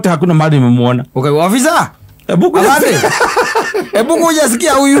pote hakuna mahali nimemuona. Okay, officer. Hebu kuja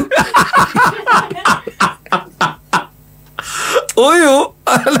sikia huyu. Huyu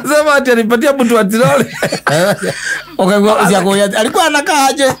anasema ati anipatia mtu wa trolley. Alikuwa anakaa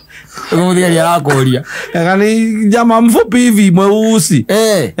aje? Mthigari anakuuria. Yaani jamaa mfupi hivi mweusi.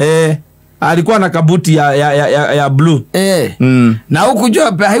 Alikuwa na kabuti ya blue. Na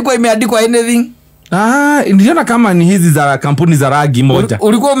hukujua haikuwa imeandikwa anything? Niliona kama ni hizi za kampuni za rangi moja.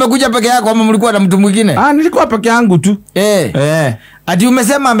 Ulikuwa umekuja peke yako ama mlikuwa na mtu mwingine? Nilikuwa peke yangu tu. Ati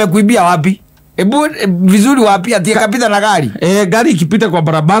umesema amekuibia wapi? Ebu vizuri wapi ati akapita na gari? Gari ikipita kwa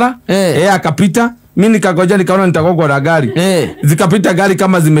barabara, akapita Mimi nikagoja nikaona nitakogwa na gari. Zikapita gari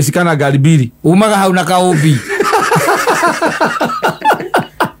kama zimeshikana gari mbili. Umaga hauna kaobi.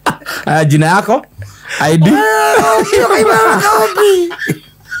 Jina yako? ID.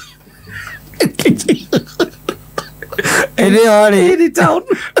 Any town.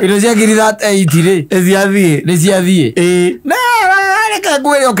 Ilo giri that 80 re. Eziathie. Na reka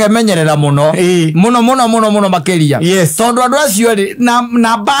gwire okemenyerera muno. Muno makeria. Yes. Tondu andu acio ri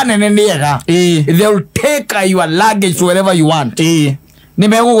na banene niega. They will take your luggage to wherever you want. Ni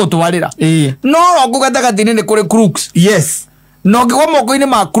megugutwarira. No ngugatagatini ni kuri crooks. Yes. No ngigwa moko-ini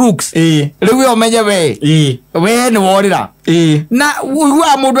ma crooks. Riu yo menye we ni worira. Na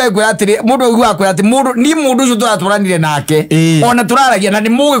uigua mundu akwira atiri mundu ni mundu ucio turatwaranire nake ona turaragia na ni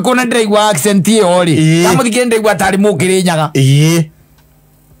mugi kuna ndiraigua accent iyo ri kamuthikire ndiraigua tari mukirinyaga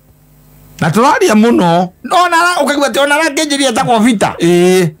na turaria muno ona ukagua ati ona rakenjiria ta vita.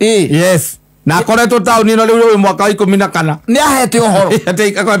 Yes. Na akoretwo tauni ino riu mwaka wa 14 ni ahete uhoro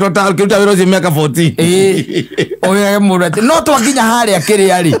ati akoretwo tauni kiruta wira ucio miaka 14 oye mundu ati no twakinya haria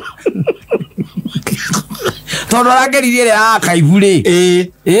kiria ri tondu rakeririe akaiburi.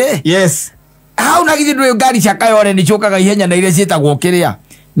 Yes. Hau na githi ndwe ngari cia kayore ni cokaga ihenya na iria cietagwo kiria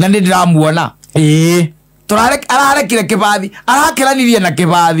na ni ndiramuona. Ararekire kibathi arakiranirie na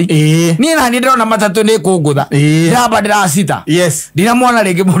kibathi ni na ni ndona matatu ni kungutha ndamba ndiracita. Yes. Ndiramuona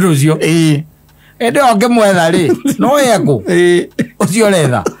ringi mundu ucio ende onge mwetha ri no yeko ucio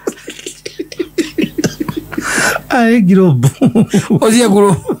retha ai girobo ucio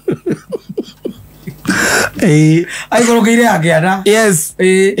guru aigurukire akiana. Yes.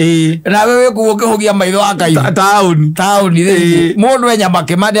 Na wewe kuhogia maitho akaiba town ri mundu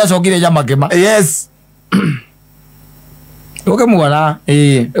enyamakema ndiacokire nyamakema. Yes. Oke muona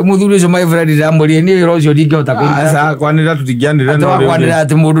muthuri ucio my friend ndamurie ni wira ucio ndingehota kuruta. Asa kwanira tutingianire no ri kwanira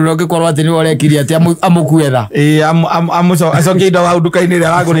ati mundu no gikorwo ati ni orekirie ati amukuetha acoke indo hau nduka-ini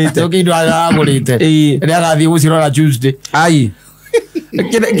ria aragurite ria agathie gucirora Tuesday. Ai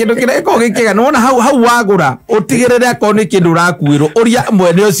kindu kira ko gikega nona hau wagura utigirire akorwo ni kindu urakuirwo uria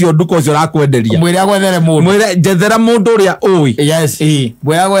mwene ucio nduka ucio urakwenderia mwire agwethere mundu mwire njethera mundu uria ui. Yes.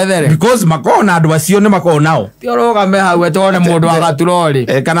 Mwire agwethere because makona andu acio ni makonao tiorogame hau etone mundu agaturori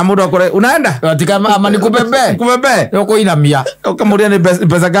kana mundu akore unaenda atika ama nikubebe ukuinamia ukamuria ni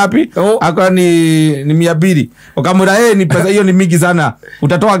pesa ngapi akora ni 200 ukamwira ni pesa hiyo ni mingi sana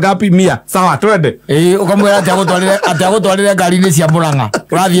utatoa ngapi 100 sawa twende ukamwira ati agutwarire gari ni cia Muranga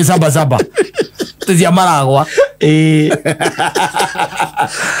urathie saba tia maragwa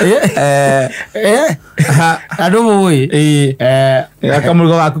andu mui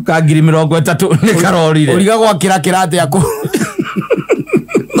akamurigo gaku ka 30 ni karorire uriga gwakira kirate aku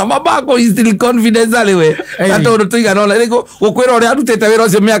na mabako is still confidence aliwe tondu tuigana ona riko gukwira uria arutite wira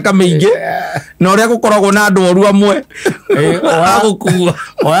ucio miaka mingi na uria gukoragwo na andu oru amwe agukua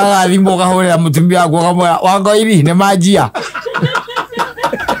oya gathimbo gahurira mutumia waku kamwe wangoiri ni majia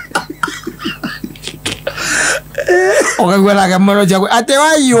okagwa na kamero chako ate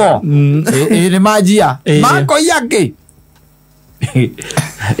wayo ni majia mako yake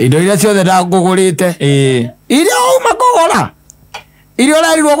indo iria ciothe ndangugurite iria umakogora irio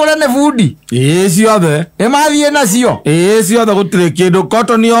rarirwo kure ne budi ciothe mathie nacio ciothe gutire kindu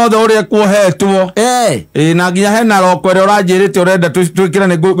cotton yothe uria kuohetwo na nginya hena rokwere uranjirite urenda twikira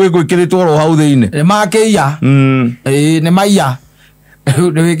ni gwikwikiritwo ro hau thiini ni makiia ni maiya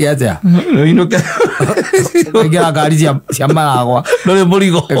ni wiki atia inuke ngira ngari cia maragwa nduri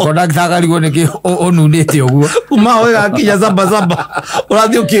murigo conductor garigo niki onunite uguo uma we gakinya zamba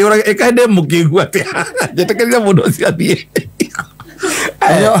urathi ukiura ekaende mukigua atia njetekeria mundu ucio athie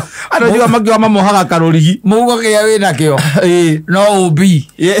ayo anojua magiwa mamohaga karorigi mugo kia wina kio no ubi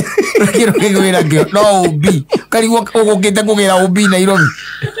kiro kio wina kio no ubi karigwo ugukite kugira ubi Nairobi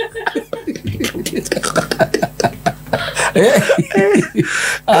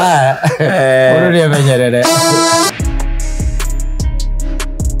uri menyerere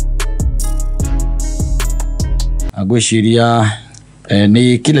agweshiria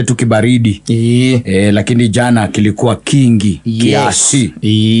ni kile tu kibaridi lakini jana kilikuwa kingi kiasi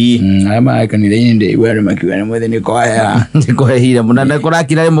ama kanile wale makiwa mwezi niko haya niko hira munana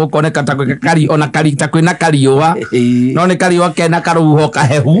kurakira rimwe ukoneka ta kari ona kari ta kwina kariwa no ni kariwa kena karuho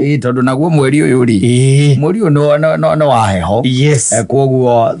kahehu tondu naguo mweri uyu ri mweri no waheho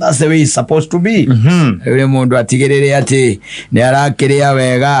koguo that's the way it's supposed to be ule mundu atigirire ati ni arakiria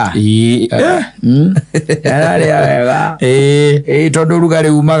wega araria wega tondu rugari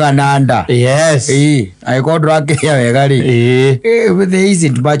umaga nanda. Yes. Aiko ndurakiria wega ri. There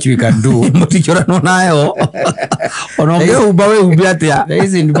isn't much we can do. Mutikira no nayo. Ono nge umba we umbi atia. There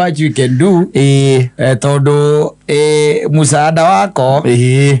isn't much we can do. Tondu musaada wako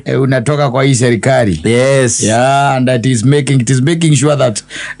unatoka kwa hii serikali. Yes. Yeah, and it is making sure that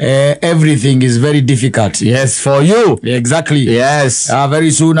everything is very difficult. Yes, for you. Exactly. Yes.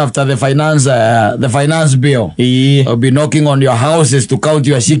 Very soon after the finance bill, I'll be knocking on your houses to count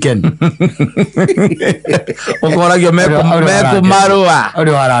your chicken. Okoragio meko marua.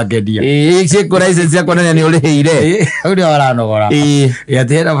 Uri waragedia. Characterized yako nani ni uliheire. Uri waranogora.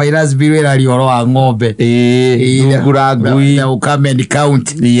 Yatera finance bill ira rioro wa ng'ombe. Nguragui. They'll come and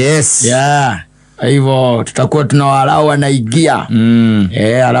count. Yes. Yeah. Hivyo tutakuwa tunawalau wanaingia.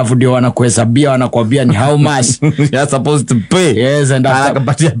 Alafu ndio wanakuhesabia, wanakuambia ni how much you're supposed to pay. Yes, and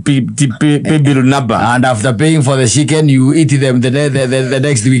after pay bill number. And after paying for the chicken, you eat them the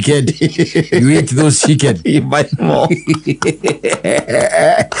next weekend. You eat those chicken. You buy more.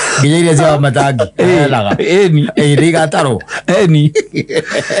 Gijiri zia matagi. Laga. Riga taro.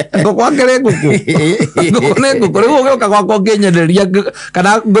 Ngoko ngere ngoko. Ngoko leo kwa Kenya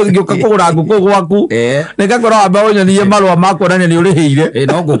kana ngoko kugura ngoko gwaku. Nekakora abaonya niye marwa makwo nani ni uriheire.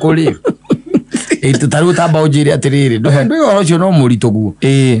 No ngoko ri. Tutaruta baujiri atiriri. Ndu yo no murito guo.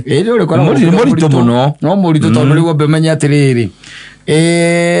 Murito muno. No murito tondu rigo bemenya atiriri.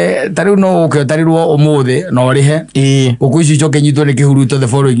 Tariu no ukiotarirwo umuthi no rihe guku ici icoke nyitwo ni kihuruto the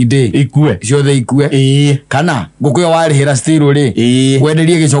following day ikue ciothe ikue kana guku yo warihira still ri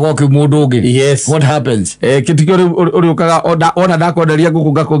wenderie gicoko ki mundu ungi. Yes. What happens? Kitikio uri ukaga ona ndakonderia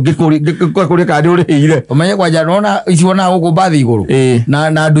guku ngako gikuri kandi uriheire umenye kwanja nona ici wona guku bathi iguru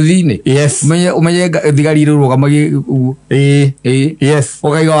na nduthini. Yes. Umenye thigari ruruga magi yes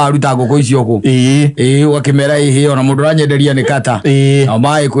ukaiga waruta guku icio ku wakimera ihi ona mundu ranyenderia ni kata na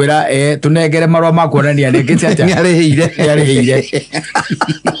mai kwira tunengere marwa makuonania nekete atia yareheire.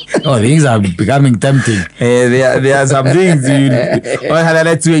 Oh, things are becoming tempting. There are some things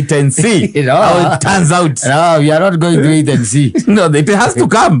let's wait and see how it turns out. No, we are not going to wait and see. No, it has to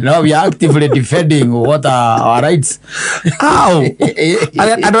come. No, we are actively defending what are our rights. How?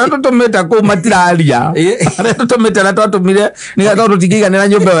 I don't know meta ko matiraria. I don't know meta na twatumire ni gatoro tikiganira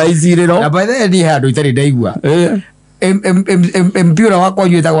nyumba wa izire no. Na by the end handu itari ndaigua. Mpira wako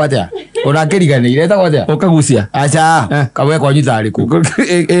nyuta kwatia unakiriganire ta kwatia ukagucia acha kawe kwa nyuta ariku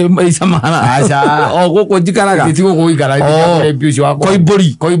isa mana acha guko njikaraga titigo kuikara mpira wako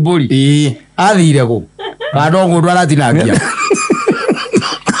koiburi athire ku kando ngundu aratinagia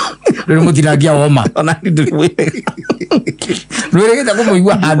rero mutinagia woma ona ndwe gita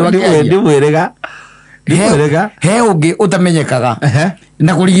kumuigua handu ndimwirega he ungi utamenyekaga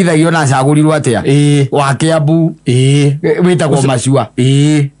na kurigithagio na cagurirwo atia wa Kiambu witagwo Macua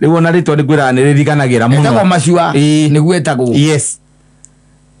riu ona ritwa ndigwiranirikanagira muno witagwo Macua niguo etagwo. Yes.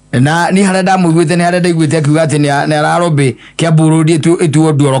 Na ni harenda muiguite ni harenda iguite akiuga ati ni ararobe Kiambu road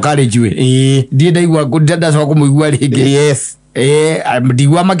etuo Ndoro College we ndie ndaigua ndacoka kumuigua ringi. Yes.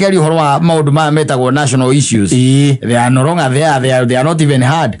 Ndigua makiari horo wa maundu ma metagwo national issues. They are no longer there, they are not even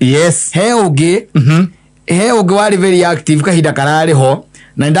hard. Yes. He ungi wari very active kahinda karari ho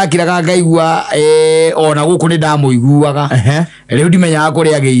na ndakiraga ngaigua ona guku ni ndamuiguaga riu ndimenyaga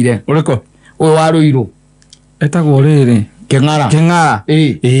kuria ageire uriko uyu wa Ruiru etagwo riri King'ara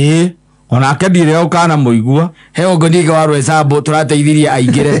ona akendire ukana muigua he ungi ndike wa Rwesambu turateithirie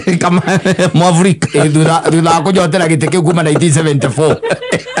aingire kama Mwafrika thutha kujotera gite kiu kuma 1974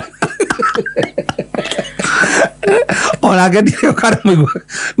 ona akendire ukana muigua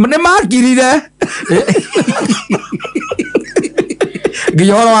ni makirire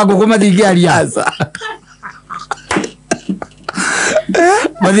gijoro wako kuma thigiaria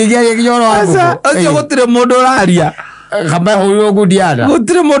mathigiaria gijoro wako acio gutire mundu uraria kamba huyo gudiana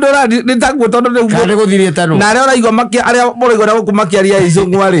gutire mundu uraria nitaguo tondu ni guthirie tano na aria uraigua makia aria muraigua guku makiaria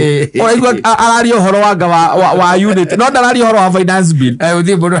icungwa ri uraigua araria uhoro wanga wa unit no ndararia uhoro wa finance bill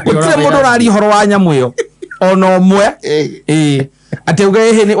gutire mundu uraria uhoro wa nyamu iyo ona umwe ati uga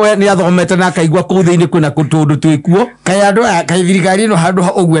ni athomete na akaigua kuu thiini kwina kutundu twikuo kai andu kai thirikari no handu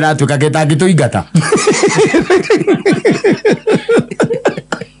ugwe ratuika getangituingata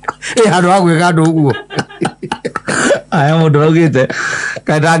handu agwika andu uguo aya mundu raugite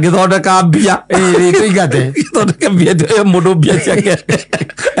kaida ngithondeka mbia tuigate thondeke mbia mundu mbia ciake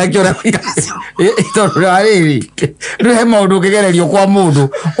akiora tondu rariri riu he maundu ukigererio kwa mundu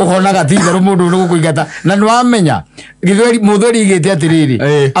ukonaga titharu mundu ni gukuingata na niwamenya githweri muthweri igite atiriri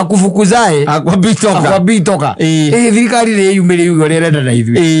akufukuzae akwambitoka thirikari ni yumire yugo renda na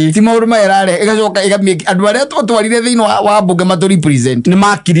ithui ti maundu maerare igacoka igamiki andu aria twatwarire thiini wa bunge matu represent ni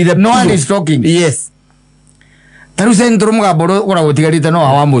makirire no one is talking yes taru centro mugambo ura gutigarite no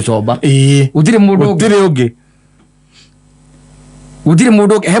wa mucomba utire mundu utire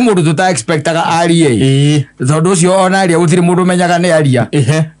mundu he mundu tuta expectaga arie tondu ucio ona aria utire mundu menyaga ni aria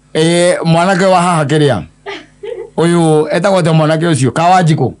mwanake wa haha kiria uyu etagwo te mwanake ucio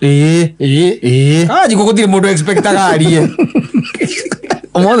Kawanjiku Kawanjiku gutire mundu expectaga arie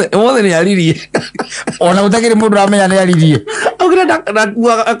omothe ni aririe ona utakire mundu ramenya ni aririe ogire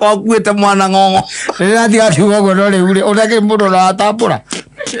ndakuwa akuite mwana ng'ong'o rira tigakiuga guo no riu ri utakire mundu na atambura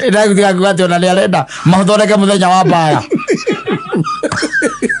tigakiuga ati ona ni arenda mathondeke muthenya wa mbara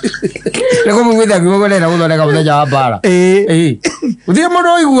reko mugwitha kiugo nenda guthondeka muthenya wa mbara utire mundu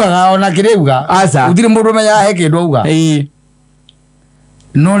uiguaga ona kiriuga utire mundu menyaga he kindu auga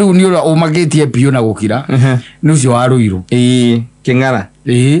no riu ni ura umagitie piu na gukira ni ucio wa ruiru king'ara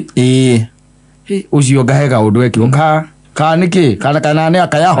ucio ngahe kaundu ekirwo ka niki kana ni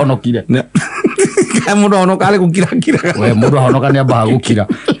akayahonokire mundu ahonoka ari gukira we mundu ahonoka ni ambaga gukira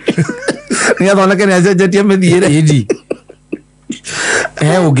ni athondeke ni acenjetie mithiire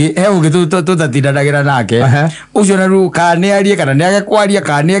he ungi tutatindanagira nake ucio na riu kana ni arie kana ni age kwaria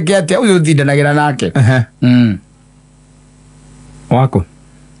kana ni eke atia ucio tutindanagira nake wako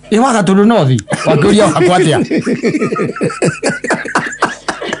waka tundu nothi wakiuria wakwa atia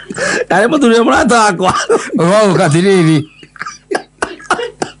ari muthuri murata wakwa wauka tiriri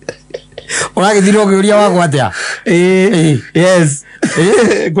uragithirwo ukiuria wakwa atia yes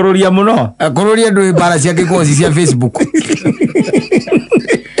kururia muno kururia ndu mbara cia kikosi cia Facebook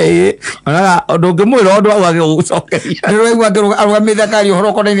ona ndungimwira undu au agigucokeria ndirwaigua arugamitha kari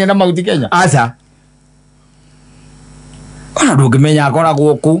uhoro konainie na Mount Kenya aca ona ndungimenya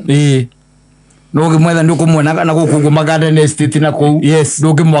akoragwo ku no ngimwetha ndi kumwona na guku Garden Estate na ku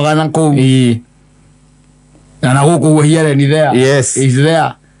ndungimwaga na ku na guku here ni there is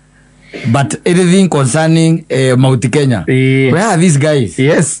there but anything concerning Mount Kenya where are these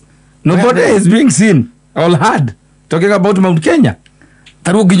guys nobody is being seen all hard talking about Mount Kenya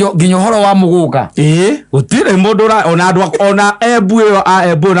taru ginyo horo wa muguka utire mundu ona andu ona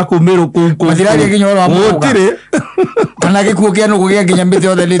ebu na kumiru ku mathirari ginyo horo wa muguka utire kana gikuo kia nugu gia ginya mite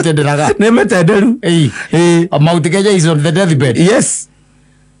othe nitendenaga ni mitenderu Mount Kenya is on the deathbed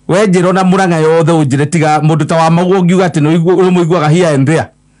we njiro na muranga yothe unjire tiga mundu ta wa maguo ngiuga ati no muiguaga here and there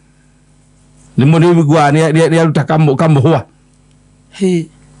ni mundu wigua ni aruta kamuhua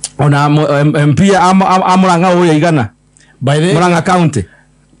ona MP amuranga uyu igana by the Muranga County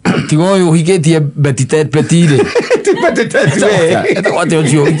tigo uyu higetie betire eta kwate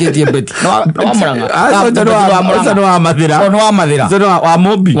ucio higetie beti no Muranga no Mathira wa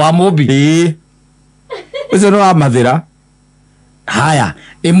Mobi ucio no wa Mathira haya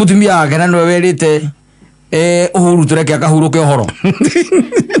mutumia wake na no werite uhuru tureke akahuruke uhoro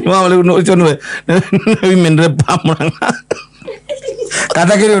no ucio no women rep Muranga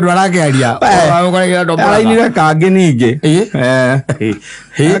kata kiri undu arakiaria wakoregira ndo arainire kangi ningi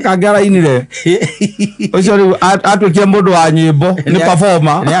kangi arainire ucio riu atwikire mundu wa nyimbo ni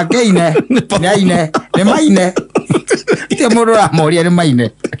performer ni akeine ni aine ni maine ti mundu ramoria ni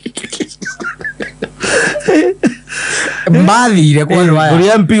maine mbathire kwa ndo aya uri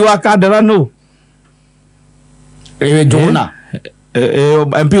MP wa Kandara no Jona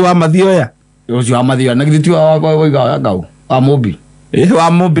MP wa Mathioya ucio wa Mathioya na githiti wa ngau wa Mobi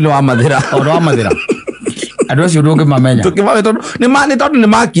wa Mobi no wa Mathira wa Mathira andu acio ndungi mamenya ni tondu ni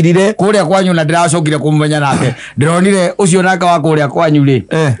makirire kuria kwanyu na ndiracokire kumenya nake ndironire ucio nake wa kuria kwanyu ri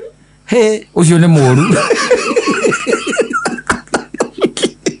ucio ni muru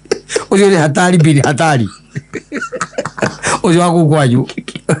ucio ni hatari bili hatari ucio wa kwanyu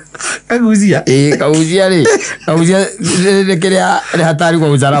kaguzia kaguzia ri kaguzia kiria ri hatari kwa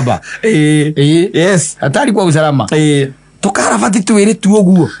usalama yes hatari kwa usalama tukarabati twiri tu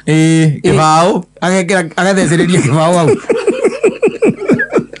uguo kibao agathecereria kibao au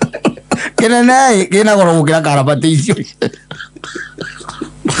kinene kina goro gukira karabati icio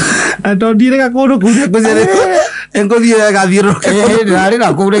atondire gakundu kuria kucere engothie gathiuruke ndari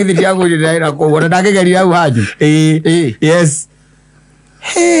na kuura ithi ya kuria ndari na kuura ndakigeria au hanju yes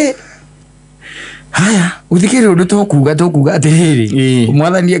haya uthikire undu tokuga atiriri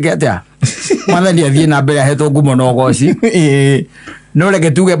mwathani ake atia mwathani athie na mbere ahetwo ngumo na ugoci no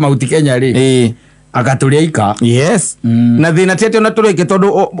reke tuge mauti Kenya ri akaturia ika yes na thina tete ona tureke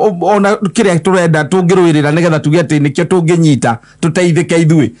tondu ona kiria turenda tungirwirira nigetha tuge ati nikio tunginyita tuteithike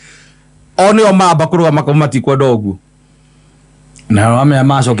ithui oni o mamba kurugama komati kwa dogu na wame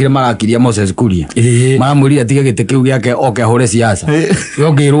macokire marakiria Moses Kuria maramwirire atige gite kiu giake oke ahure siasa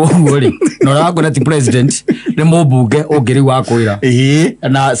yongirwo uguo ri no rakona ti president ni mumbunge ungiri wakwira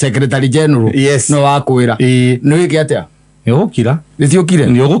na secretary general no wakwira no giki atia yogukira nitiokire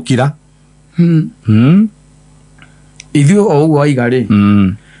ni yogukira ithio o uguo aiga ri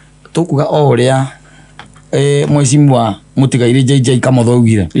tukuga o uria mwecimwa mutigaire JJ Kamotho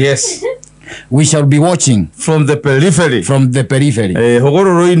ugire yes we shall be watching from the periphery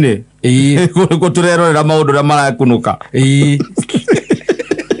hogororo-ini ko turerorera maundu ra marakunuka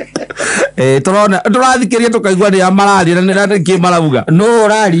turona turathikiria tukaigua ni amararia na ni ki marauga no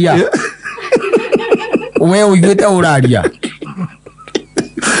uraria we uiguite uraria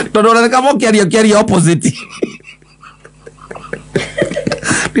tondu kama kiaria opposite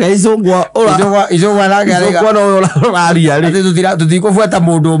Izogwa ragariga no uraria ati tutikufuata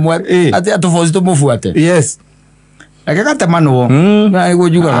mundu umwe ati atufozi tumufuate yes akatemano na iguo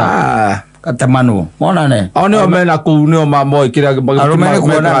njugaga katemano monane oni omena ku ni omamo ikira arumene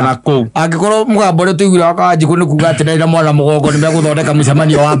kuona na ku angikorwo mugambo ri tuigire akaji ku ni kuga ati na mwana mugongo ni meguthondeka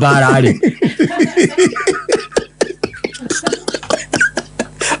mucemanio wa mbara ri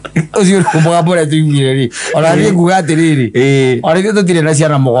ucio mugambo ri tuigire ri ona ni kuga ati riri ori thi tutire na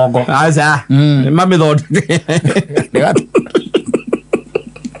ciana mugongo aca mamithondeke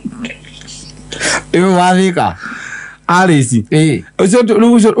iwe wathika arisi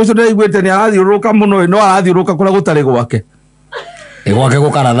ucio ndaiguite ni arathiuruka muno no arathiuruka kuria gutari gwake gwake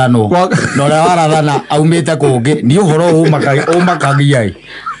gukarathanwo no ria warathana aumite kungi ni uhoro umakagia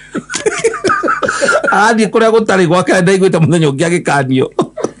arathie kuria gutari gwake ndaiguite muthenya ungi agikanio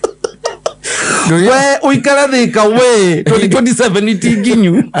we uikara thika we 2027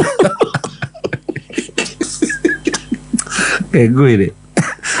 itinginyu ngwire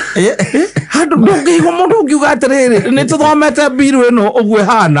handu ndungiigua mundu ungiuga atiriri ni tuthomete mbiru ino uguo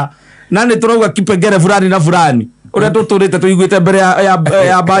ihana na ni turauga kipengere fulani na fulani uria tuturite tuiguite mbere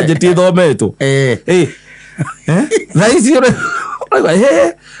ya budget ithometwo thaici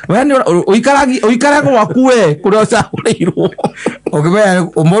uikaraga gwaku we kuria ucagurirwo ukimenya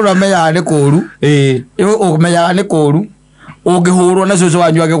mundu amenyaga ni kuru umenyaga ni kuru ungihurwo na cucu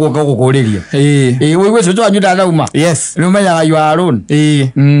wanyu agiguka gukuriria wigue cucu wanyu ndanauma ni umenyaga you are alone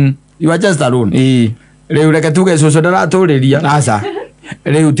you are just alone riu reke tuge cucu ndaraturiria aca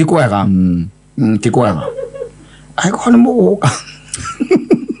riu ti kwega ti kwega aikorwo ni muguka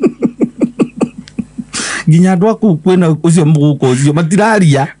nginya andu aku kwina ucio muguka ucio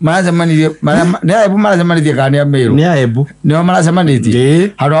matiraria maracemanirie ni aibu maracemanirie kana ni amiru ni aibu nio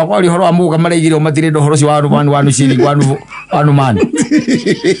maracemanirie handu akwa ri horo wa muguka maraigire matire ndo horo cio wanu ciri wanu mani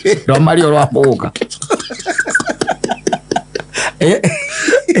ndo mari horo wa muguka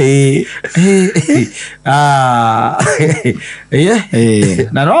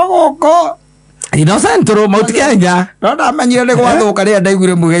na no goko innocent mauti Kenya no ndamenyire ni gwathuka ria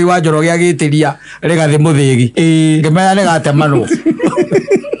ndaiguire mugai wa njoro gia gitiria rigathi muthigi ngimenya ni gatemanwo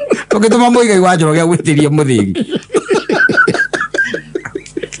tugituma mugai wa njoro gia gwitiria muthigi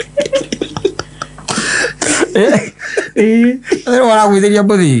wara gwithiria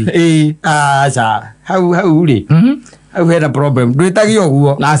muthigi aca hau ri hau hena problem ndwitagio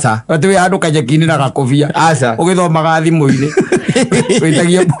guo aca ati we handu kanyeki-ini na gakobia aca ugithomaga thimu-ini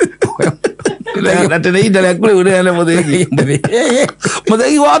witagio na tene inda rĩa kũrĩ ũrĩa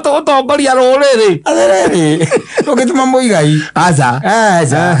mũthegi wa ũtongoria rũrĩrĩ athereri ũgĩtuma mũigai aca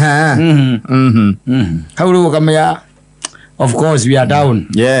hau rĩu ũkamenya of course we are down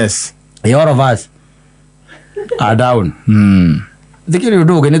yes all of us are down thikĩrĩ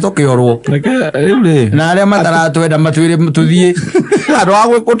ũndũ ũngĩ nĩ tũkĩorwo na arĩa mataratwenda matwĩre tũthiĩ andũ a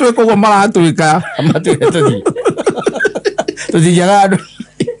gwĩtwĩka ũguo maratwĩka matwĩre tũthiaga andũ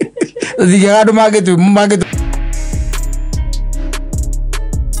tũthiaga andũ mangĩtũ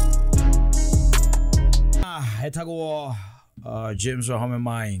etagwo James Wahome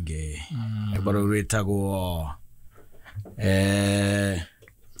Maingi bado wetagwo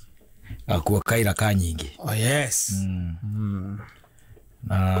akua kaira ka nyingi yes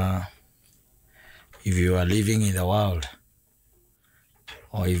if you are living in the world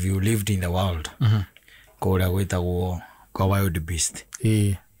or if you lived in the world kora wetagwo kwa wild beast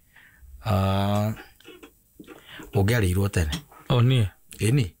ungearirwo tene nie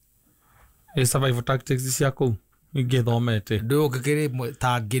ini survival tactics cia kuu ngithomete ndo kekere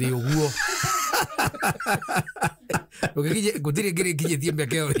tangire uguo ukikije gutire ngire kije thiembe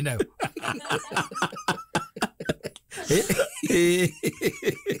keo inayo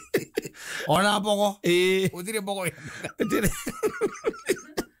ona bogo utire bogo utire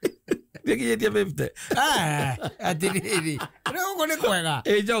kije thiembe mte atiri no kone kwega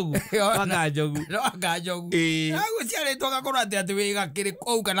jogu anga jogu agu ciare toka korate ati wiga kiri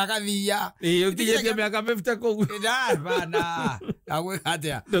kou kana gathia ukije thiembe aka mte kou bana agu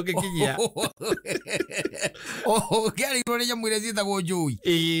atia ndukikijia kari rone Nyamu ile zitagwo njui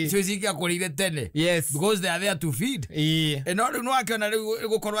icio cikia kurire tene because they are there to feed no akiona riu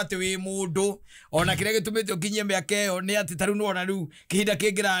gukorwo ati wi mundu ona kire gitumite ukinyie miaka iyo ni ati taru no riu kihinda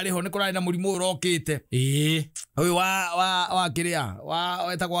kingira riho ni kurari na murimu urokite uyu wa kiria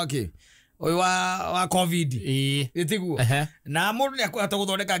wetagwo aki uyu wa covid itiguo na mundu ni akwata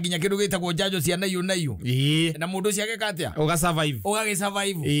guthondeka nginya kindu gitagwo njanjo cia nayo na mundu ciake katia uga survive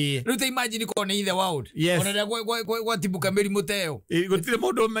riu te imagine ko ni the world ona gwa tibuka mirimu teo gutire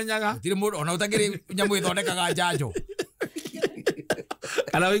mundu umenyaga gutire mundu ona utagire Nyamu ithondekaga njanjo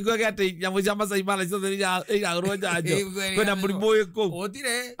ala wiko gati Nyamu cia Masaimo icio igagurwo njanjo kwena murimu uyu kou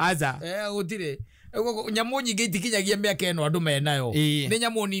utire aza utire Nyamu nyingi itikinyagia miaka eno andu menayo ni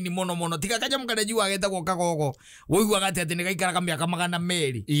Nyamu nini muno tika kanyamu kare jiwa getagwo kagogo woigua gati ati ni gaikaraga miaka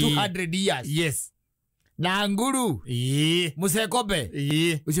 200 years na nguru musekobe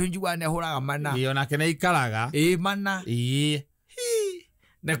ucio njuwa ne huraga mana onake ne ikaraga mana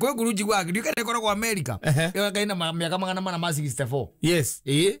na kwe nguru njuwa ndika ne koragwo America yo kaina miaka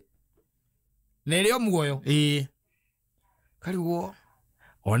 464 ne rio muoyo kariwo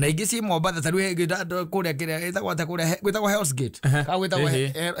ona ingi ci Mombasa taru hegida kuria kiria itagwa ta kuria gwitagwo Hell's Gate ka gwitagwo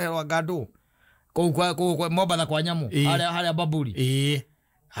Helwa Gado kwa Mombasa kwa Nyamu haria Baburi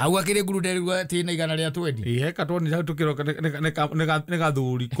hau akire nguru nderigwo Thina 120 katoni rau tukiro ne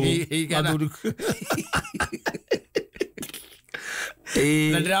gathuri ko gathuri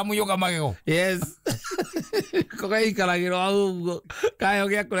na ndiramuyuka magego koga ikaragiro au kayo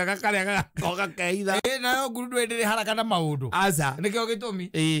gya kuria karia gakoga keitha na nguru ndwendere haraka na maundu aza nikio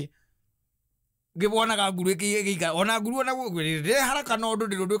gitumi ngibona nguru ikika ona nguru ona gwire haraka no ndu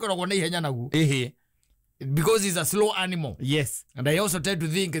ndu ikoragwo na ihenya naguo because he's a slow animal and I also tend to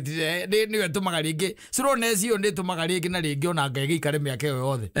think niwe tumaga ringi slowness iyo ndi tumaga ringi na ringi ona ngege ikare miaka iyo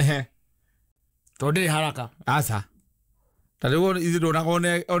yothe to ndiri haraka aza tariwo iziro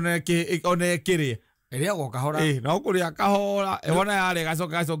nagone one kiri iria go kahora no kuria kahora ona yare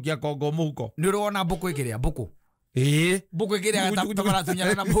gacokia kongo muko ni urona mbuku ikiria mbuku ikiria gatamara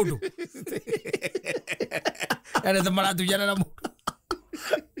tunyana na mundu ere tamara tunyana na mundu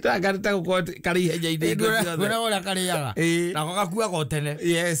tagarita ko kari heja ide ngora ora kari yaga na ko gakua go tene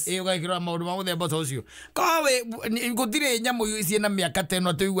ugakirwa maundu ma muthemba ucio kawe ngutire Nyamu ici na miaka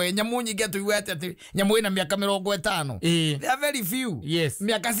 10 tuigwe Nyamu nyingi tuigwe ati Nyamu ina miaka 50 they are very few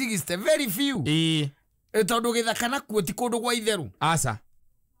miaka 60 very few tondu githaka na kuo ti kundu gwa itheru aca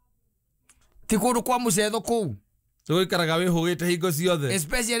ti kundu kwa mucetho kou tuikaraga wihugite hingo ciothe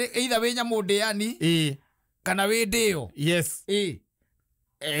especially either we Nyamu ndiani kana we ndio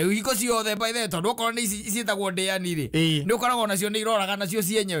iko ciothe by the tondu okorwo ni ciitagwo ndiani ri ni ukoragwo nacio ni iroraga nacio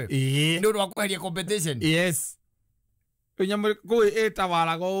cienyewe ni undu wa kweheria competition Nyamu ko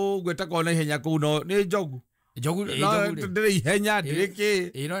etawaraga ugweta kona ihenya kuu no ni njogu ndiri ihenya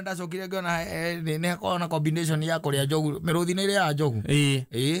ndiriki no ndacokire ngiona ni kona combination ya kuria njogu miruthi ni ria njogu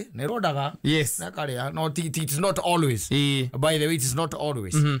ni rodaga na karia no it's not always by the way it's not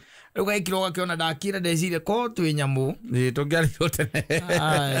always uga ikiro gakiona ndakira ndecire ko twi Nyamu tungiari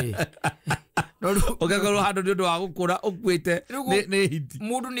tene ugakorwo handu ni undu wa gukura ukwite ni hiti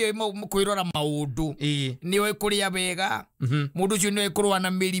mundu ni kwirora maundu ni we kuria wega mundu cio ni kurwa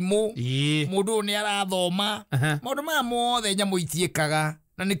na mirimu mundu ni arathoma maundu ma mothe Nyamu itiekaga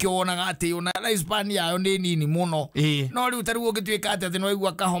na nikio wonaga ati ona lifespan yayo ni nini muno no riu taru ugituika ati no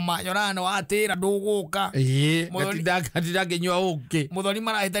igua kahoma yona no atira nduguka gatida nginywa uki muthoni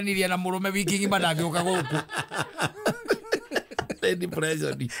marahitaniria na murume wiki ngima ndangiuka guku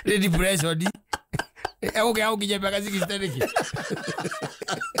depression okay au kije baka zikistedeki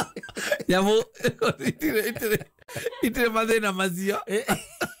Nyamu itire mathina macio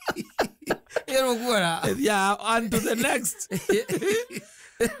ero kuona on to the next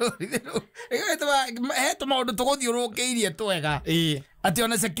heto maundu tuguthiurukiirie twega ati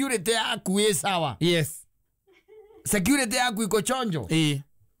ona security yaku ĩ sawa security yaku iko chonjo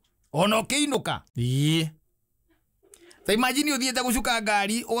ona ukiinuka Ta imagine uthiete gucuka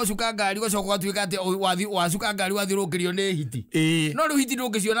ngari ugacoka gwatuika ati wacuka ngari wathirukirio ni hiti. No ru hiti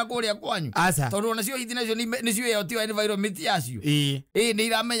ndungiciona kuria kwanyu. Tondu nacio hiti nacio nicio yo ti environment yacio. Ni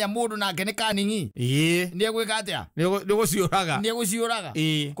iramenya mundu nake ni kaningi. Ni egwika atia? Ni guciuraga. Ni guciuraga.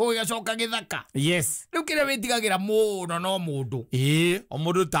 Ko igacoka githaka. Yes. Riu kire witigagira muno no mundu. O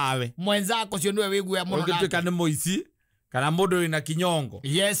mundu tawe. Mwenzako cio niwe wiguya muno. Ugituika ni muici kana mundu wina kinyongo.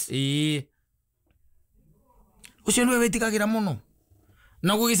 Yes. Ucio niwe witigagira muno.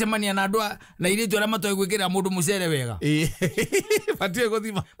 Na gugicemania na andu na iritu aria matoe gwikira mundu mucere wega. Batie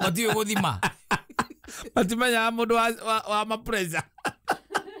guthima. Batimenya mundu wa mapressure.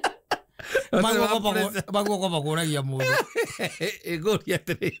 Maguo bakuragia mundu. Egoria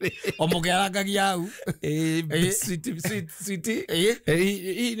tiriri. Omukiaragagia au. Sweet.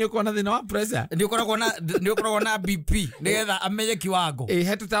 Ni ukona thina wa pressure. Ni ukoragwo na BP nigetha amenye kiwango.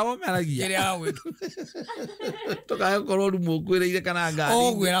 Hetu tawo meragia. Kire awe. Toka korwo rumu kwireire kana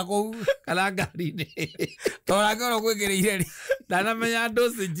ngari. Gwira kou. Kana ngari ni. Tora korwo kwikireire ri. Ndanamenya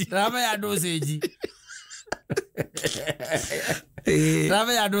dosage. Rave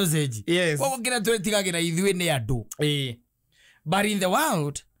ya dosage. Yes. Kwa kira twetigagira ithuĩ ni andu. But in the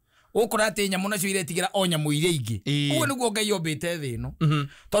world ukora ati nyamu nacio iretigira o nyamu iria ingi. Uguo niguo Ngai ombite thi no.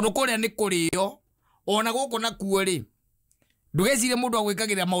 Tondu kuria ni kurio ona guku na kuo ri. Ndugecire mundu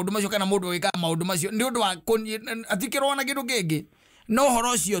agwikagira maundu macio kana mundu agwika maundu macio ni undu wa atikirwo na kindu kingi. No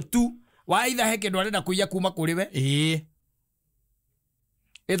horo cio tu wa itha he kindu arenda kuiya kuma kuri we.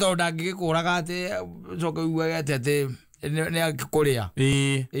 Ito ndangikuraga ati coka uwe ati ni akuria.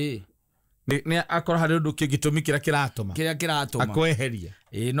 Ni akora hari undu kingitumi kira kiratuma akweheria.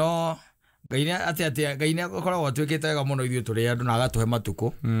 No Ngai ni ati Ngai ni akoragwo atwikite wega muno ithuĩ turi andu na agatuhe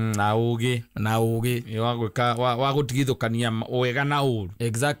matuko na ugi wa gutigithukania wega na uru.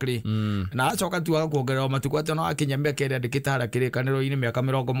 Exactly. Na acoka tu agakuongerera matuko ati no akinya miaka ĩrĩa ndĩkĩte harĩa kĩrĩkanĩro-inĩ mĩaka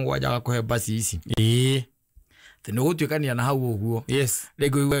 70 agakuhe basi ici. Tene gutwikania na hau uguo. Yes.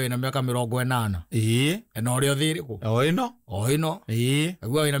 Rego iwe na miaka 80. Na uri othiriku. O ino.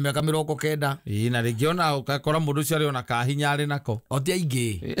 Agua ina miaka 90. Na regiona ukakora mundu cio ari ona kahinya ari nako. Oti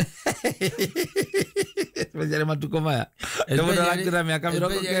aingi. Especially matuko maya. Mundu arakira miaka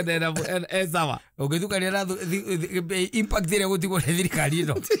 90 esawa. Ugithukania na impact ile gutigwo ni thirikari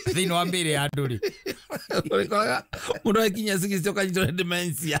ino. Thino wa mbere ya nduri. Urikoraga mundu akinya 60 ukanyitwo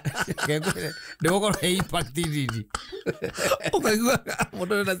dementia. Ndigukorwo he impact riri. Ukagua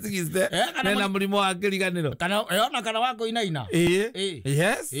mundu na 60 nena murimo wa kiriganiro. Kana wako inaina.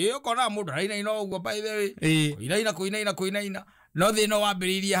 Yes. Ukona mundu inaina uguo by the way. Kuinaina. No thino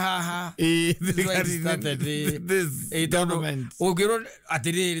wambiriria haha. This government. Ugiro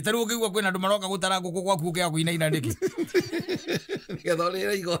atiriri tari ukigwa kwina andu maroka gutara nguku gwaku ukia kuinaina ndiki.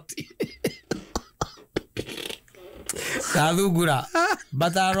 Gethorera igoti. Kathungura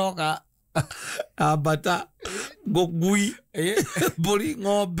bataroka abata gogui buri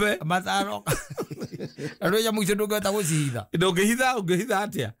ng'ombe bataroka ando ya mwisho ndungehota gucihitha ndungehitha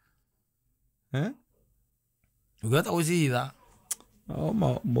atia ndungehota gucihitha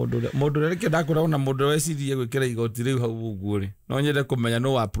mundu reke ndakora na mundu wecirie gwikira igoti riu hau uguo ri no nyende kumenya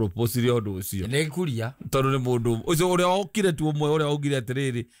no wa propose ri undu ucio ni kuria tondu ni mundu ucio uria okire tu umwe uria ugire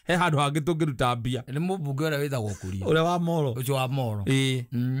atiriri he handu hangi tungiruta mbia ni mubunge uria witagwo kuria uria wa moro ucio wa moro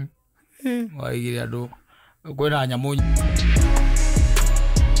waigire andu kwina nyamu